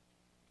Revelations,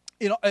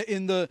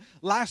 in the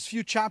last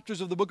few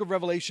chapters of the book of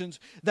Revelations,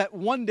 that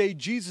one day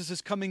Jesus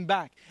is coming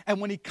back.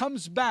 And when he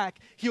comes back,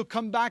 he'll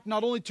come back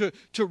not only to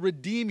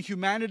redeem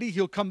humanity,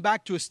 he'll come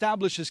back to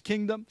establish his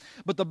kingdom.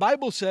 But the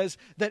Bible says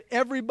that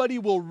everybody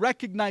will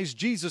recognize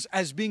Jesus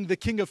as being the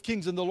King of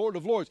Kings and the Lord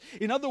of Lords.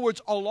 In other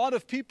words, a lot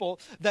of people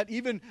that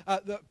even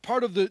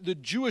part of the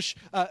Jewish,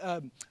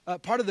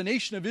 part of the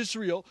nation of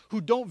Israel,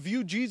 who don't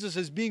view Jesus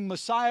as being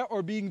Messiah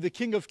or being the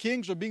King of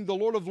Kings or being the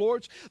Lord of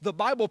Lords, the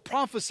Bible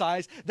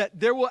prophesies that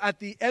there will, at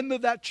the end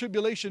of that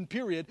tribulation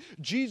period,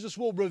 Jesus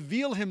will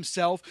reveal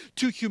himself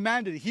to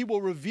humanity. He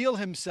will reveal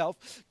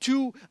himself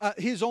to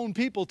his own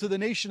people, to the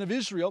nation of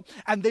Israel,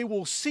 and they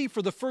will see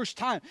for the first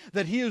time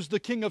that he is the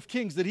King of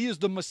Kings, that he is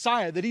the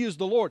Messiah, that he is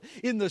the Lord.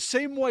 In the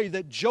same way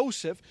that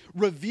Joseph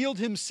revealed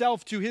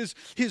himself to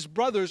his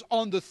brothers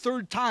on the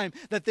third time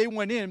that they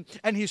went in,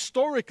 and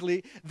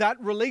historically that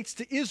relates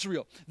to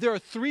Israel. There are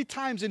 3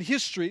 times in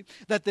history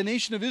that the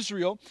nation of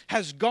Israel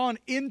has gone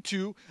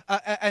into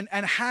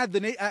and had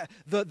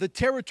the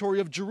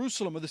territory of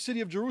Jerusalem, or the city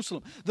of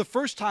Jerusalem. The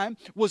first time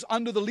was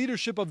under the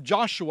leadership of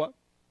Joshua.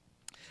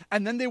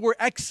 And then they were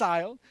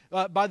exiled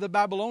by the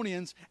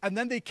Babylonians, and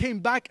then they came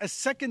back a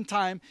second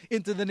time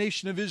into the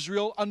nation of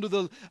Israel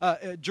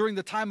during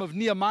the time of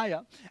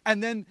Nehemiah,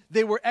 and then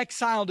they were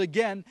exiled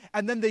again,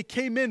 and then they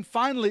came in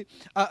finally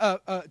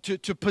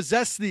to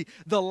possess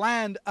the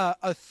land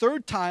a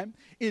third time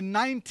in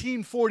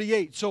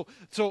 1948. So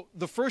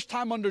the first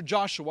time under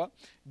Joshua,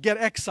 get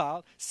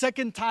exiled,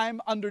 second time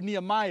under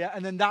Nehemiah,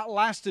 and then that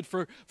lasted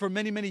for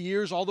many, many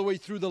years, all the way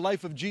through the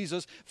life of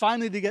Jesus.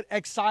 Finally, they get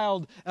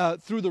exiled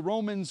through the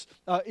Romans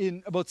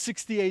in about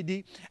 60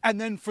 AD. And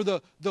then for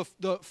the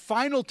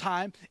final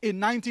time in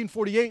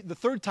 1948, the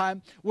third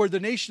time, where the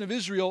nation of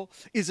Israel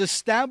is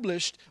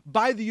established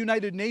by the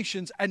United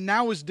Nations and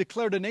now is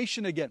declared a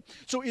nation again.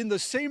 So in the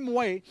same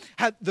way,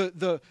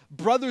 the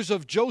brothers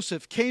of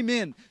Joseph came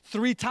in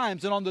 3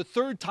 times, and on the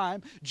third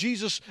time,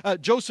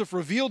 Joseph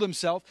revealed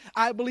himself.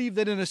 I believe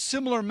that in a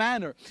similar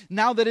manner,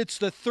 now that it's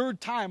the third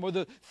time, or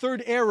the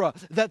third era,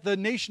 that the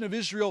nation of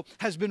Israel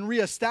has been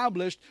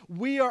reestablished,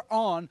 we are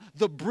on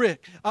the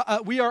brink.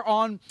 We are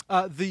on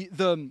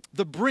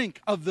the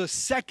brink of the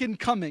second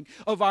coming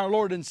of our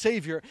Lord and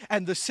Savior.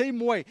 And the same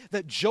way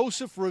that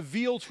Joseph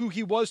revealed who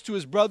he was to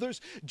his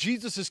brothers,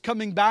 Jesus is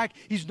coming back.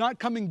 He's not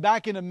coming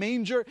back in a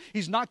manger.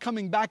 He's not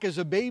coming back as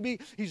a baby.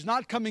 He's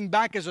not coming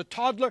back as a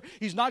toddler.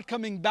 He's not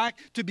coming back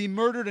to be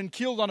murdered and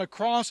killed on a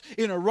cross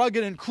in a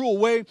rugged and cruel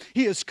way.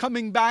 He is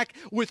coming back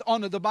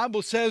the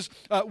Bible says,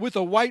 with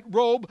a white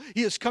robe.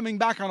 He is coming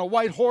back on a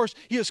white horse.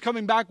 He is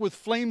coming back with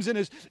flames in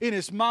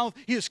his mouth.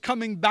 He is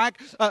coming back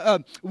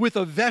with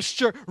a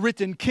vesture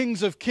written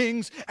Kings of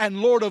Kings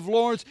and Lord of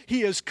Lords.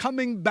 He is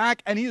coming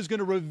back, and he is going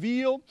to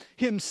reveal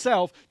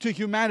himself to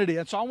humanity.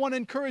 And so I want to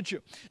encourage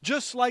you,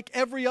 just like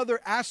every other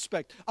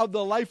aspect of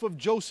the life of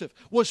Joseph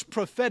was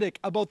prophetic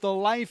about the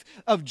life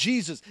of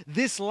Jesus,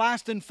 this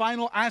last and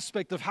final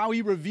aspect of how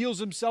he reveals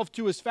himself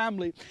to his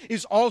family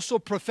is also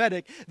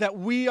prophetic, that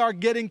we are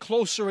getting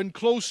closer and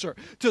closer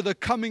to the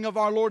coming of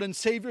our Lord and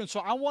Savior. And so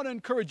I want to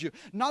encourage you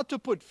not to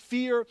put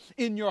fear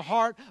in your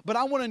heart, but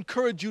I want to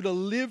encourage you you to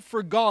live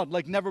for God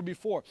like never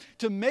before.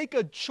 To make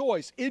a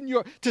choice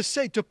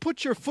to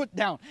put your foot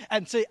down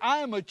and say, I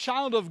am a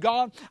child of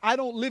God. I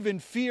don't live in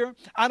fear.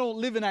 I don't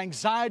live in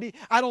anxiety.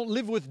 I don't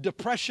live with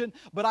depression,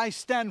 but I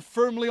stand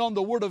firmly on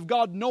the Word of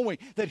God, knowing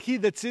that He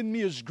that's in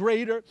me is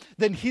greater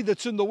than he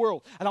that's in the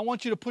world. And I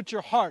want you to put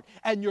your heart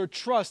and your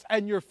trust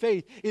and your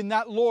faith in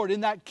that Lord,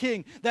 in that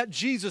King, that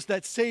Jesus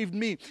that saved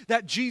me,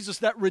 that Jesus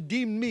that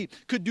redeemed me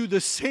could do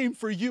the same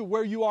for you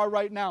where you are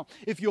right now.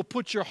 If you'll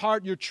put your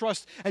heart, your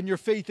trust, and your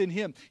faith in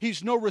Him.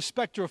 He's no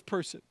respecter of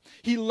person.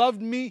 He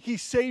loved me. He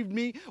saved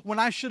me when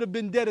I should have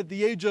been dead at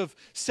the age of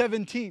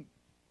 17.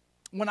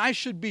 When I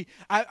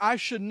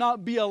should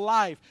not be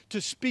alive to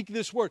speak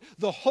this word.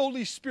 The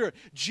Holy Spirit,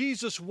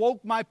 Jesus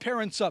woke my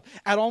parents up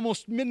at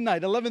almost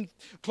midnight,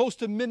 close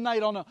to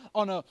midnight on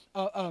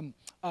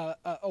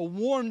a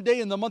warm day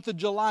in the month of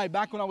July,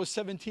 back when I was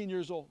 17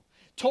 years old.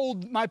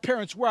 Told my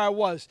parents where I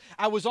was.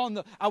 I was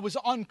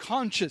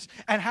unconscious,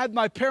 and had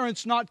my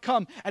parents not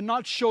come and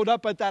not showed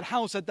up at that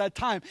house at that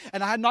time,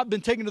 and I had not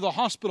been taken to the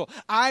hospital,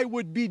 I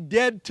would be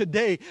dead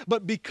today.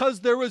 But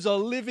because there is a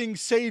living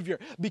Savior,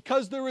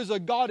 because there is a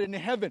God in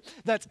heaven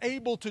that's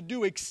able to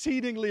do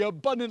exceedingly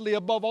abundantly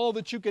above all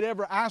that you could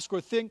ever ask or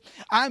think,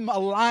 I'm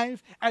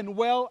alive and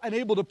well and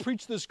able to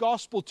preach this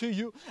gospel to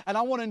you. And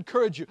I want to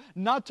encourage you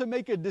not to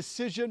make a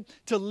decision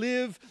to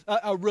live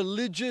a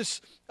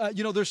religious,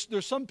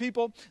 there's some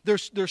people,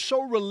 they're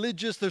so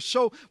religious, they're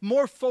so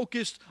more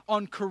focused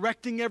on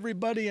correcting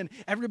everybody, and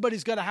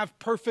everybody's got to have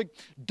perfect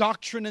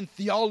doctrine and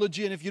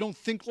theology, and if you don't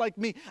think like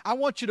me, I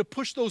want you to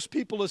push those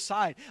people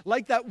aside.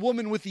 Like that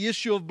woman with the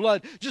issue of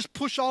blood, just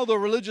push all the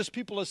religious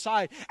people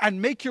aside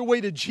and make your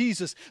way to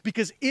Jesus,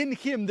 because in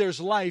Him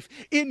there's life,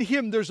 in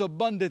Him there's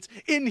abundance,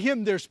 in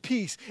Him there's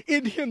peace,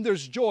 in Him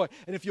there's joy,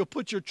 and if you'll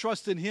put your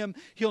trust in Him,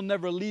 He'll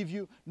never leave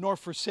you nor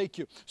forsake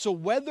you. So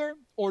whether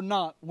or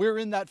not we're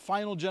in that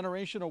final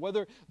generation, or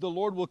whether the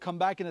Lord will come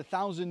back in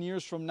 1,000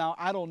 years from now,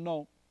 I don't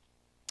know.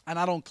 And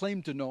I don't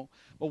claim to know.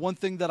 But one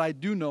thing that I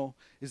do know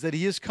is that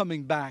He is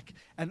coming back.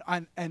 And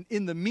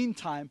in the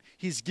meantime,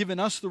 He's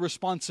given us the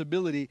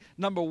responsibility,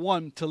 number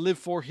one, to live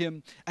for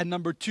Him. And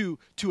number two,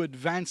 to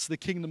advance the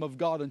kingdom of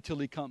God until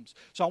He comes.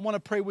 So I want to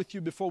pray with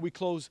you before we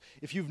close.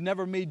 If you've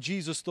never made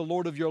Jesus the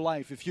Lord of your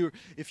life, if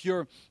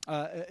you're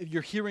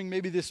hearing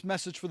maybe this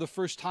message for the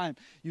first time,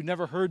 you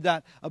never heard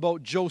that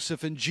about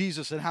Joseph and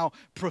Jesus and how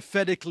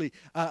prophetically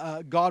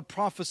God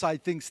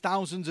prophesied things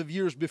thousands of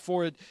years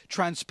before it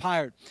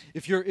transpired.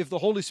 If the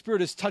Holy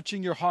Spirit is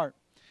touching your heart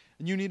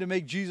and you need to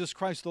make Jesus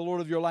Christ the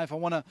Lord of your life, I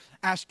want to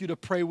ask you to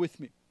pray with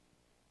me.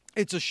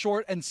 It's a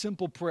short and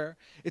simple prayer.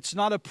 It's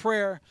not a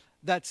prayer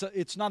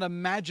it's not a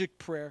magic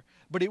prayer,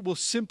 but it will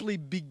simply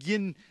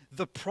begin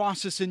the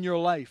process in your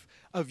life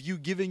of you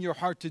giving your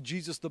heart to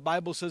Jesus. The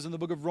Bible says in the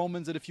book of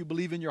Romans that if you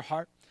believe in your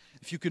heart,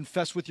 if you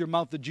confess with your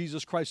mouth that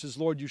Jesus Christ is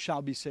Lord, you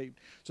shall be saved.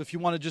 So if you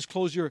want to just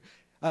close your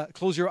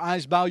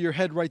eyes, bow your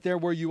head right there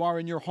where you are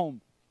in your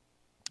home,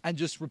 and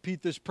just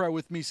repeat this prayer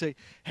with me. Say,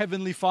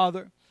 Heavenly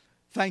Father,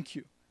 thank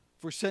you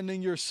for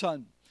sending your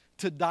Son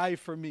to die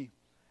for me.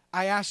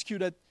 I ask you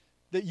that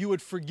you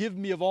would forgive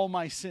me of all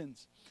my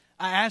sins.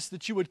 I ask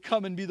that you would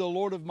come and be the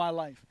Lord of my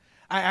life.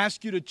 I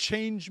ask you to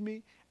change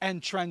me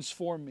and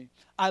transform me.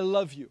 I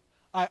love you,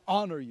 I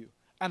honor you,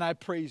 and I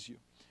praise you.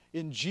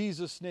 In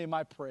Jesus' name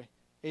I pray.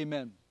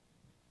 Amen.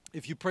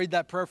 If you prayed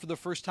that prayer for the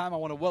first time, I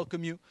want to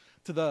welcome you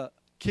to the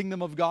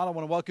kingdom of God. I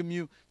want to welcome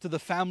you to the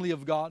family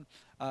of God.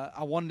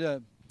 I wanted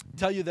to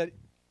tell you that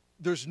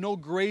there's no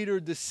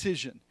greater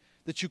decision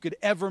that you could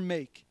ever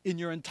make in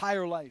your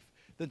entire life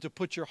than to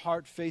put your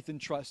heart, faith, and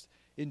trust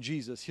in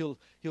Jesus. He'll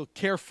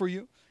care for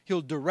you.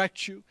 He'll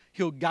direct you.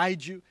 He'll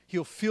guide you.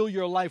 He'll fill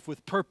your life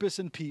with purpose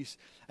and peace.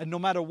 And no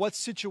matter what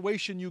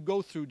situation you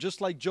go through,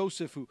 just like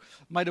Joseph, who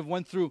might have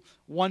went through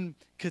one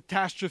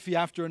catastrophe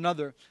after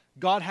another,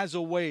 God has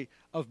a way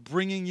of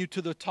bringing you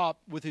to the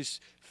top with His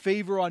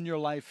favor on your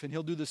life, and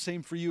He'll do the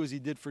same for you as He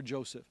did for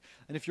Joseph.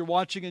 And if you're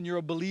watching and you're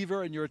a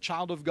believer and you're a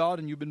child of God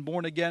and you've been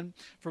born again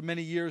for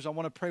many years, I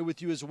want to pray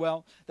with you as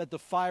well that the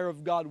fire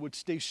of God would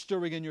stay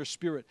stirring in your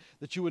spirit,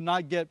 that you would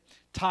not get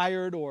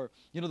tired, or,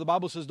 the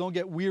Bible says don't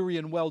get weary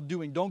in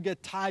well-doing. Don't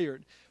get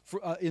tired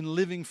in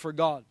living for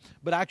God,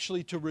 but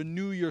actually to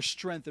renew your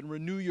strength and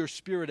renew your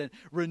spirit and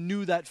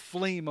renew that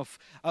flame of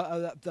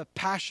the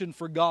passion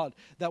for God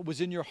that was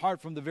in your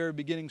heart from the very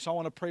beginning. So I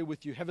want to pray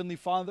with you. Heavenly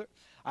Father,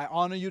 I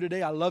honor you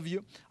today. I love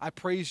you. I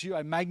praise you.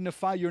 I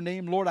magnify your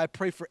name. Lord, I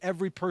pray for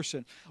every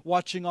person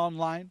watching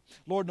online.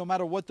 Lord, no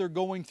matter what they're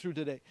going through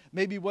today,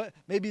 maybe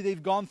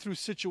they've gone through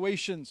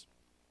situations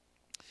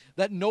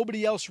that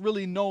nobody else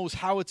really knows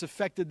how it's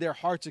affected their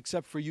hearts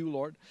except for you,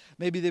 Lord.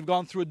 Maybe they've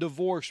gone through a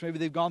divorce. Maybe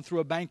they've gone through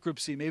a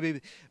bankruptcy.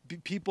 Maybe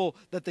people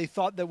that they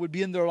thought that would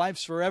be in their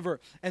lives forever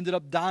ended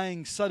up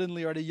dying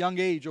suddenly or at a young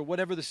age, or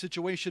whatever the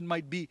situation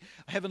might be.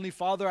 Heavenly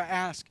Father, I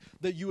ask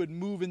that you would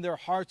move in their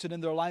hearts and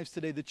in their lives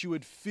today, that you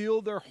would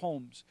fill their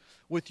homes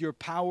with your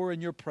power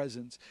and your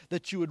presence,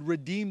 that you would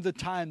redeem the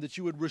time, that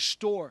you would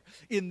restore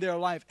in their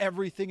life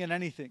everything and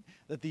anything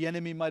that the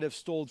enemy might have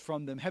stolen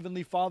from them.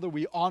 Heavenly Father,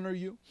 we honor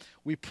you.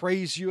 We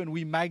praise you and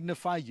we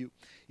magnify you.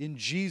 In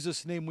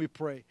Jesus' name we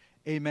pray.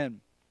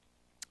 Amen.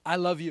 I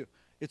love you.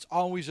 It's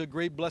always a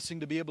great blessing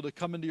to be able to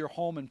come into your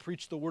home and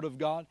preach the Word of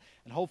God.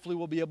 And hopefully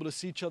we'll be able to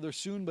see each other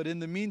soon. But in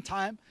the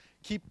meantime,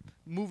 keep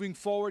moving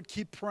forward,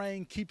 keep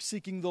praying, keep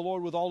seeking the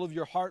Lord with all of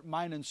your heart,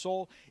 mind, and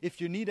soul. If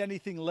you need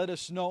anything, let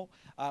us know.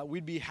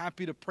 We'd be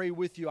happy to pray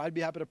with you. I'd be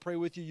happy to pray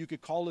with you. You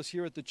could call us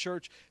here at the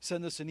church,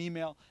 send us an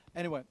email.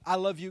 Anyway, I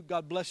love you.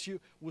 God bless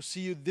you. We'll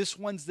see you this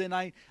Wednesday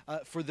night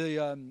for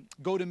the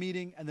Go To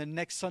meeting, and then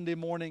next Sunday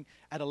morning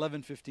at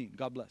 11:15.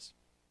 God bless.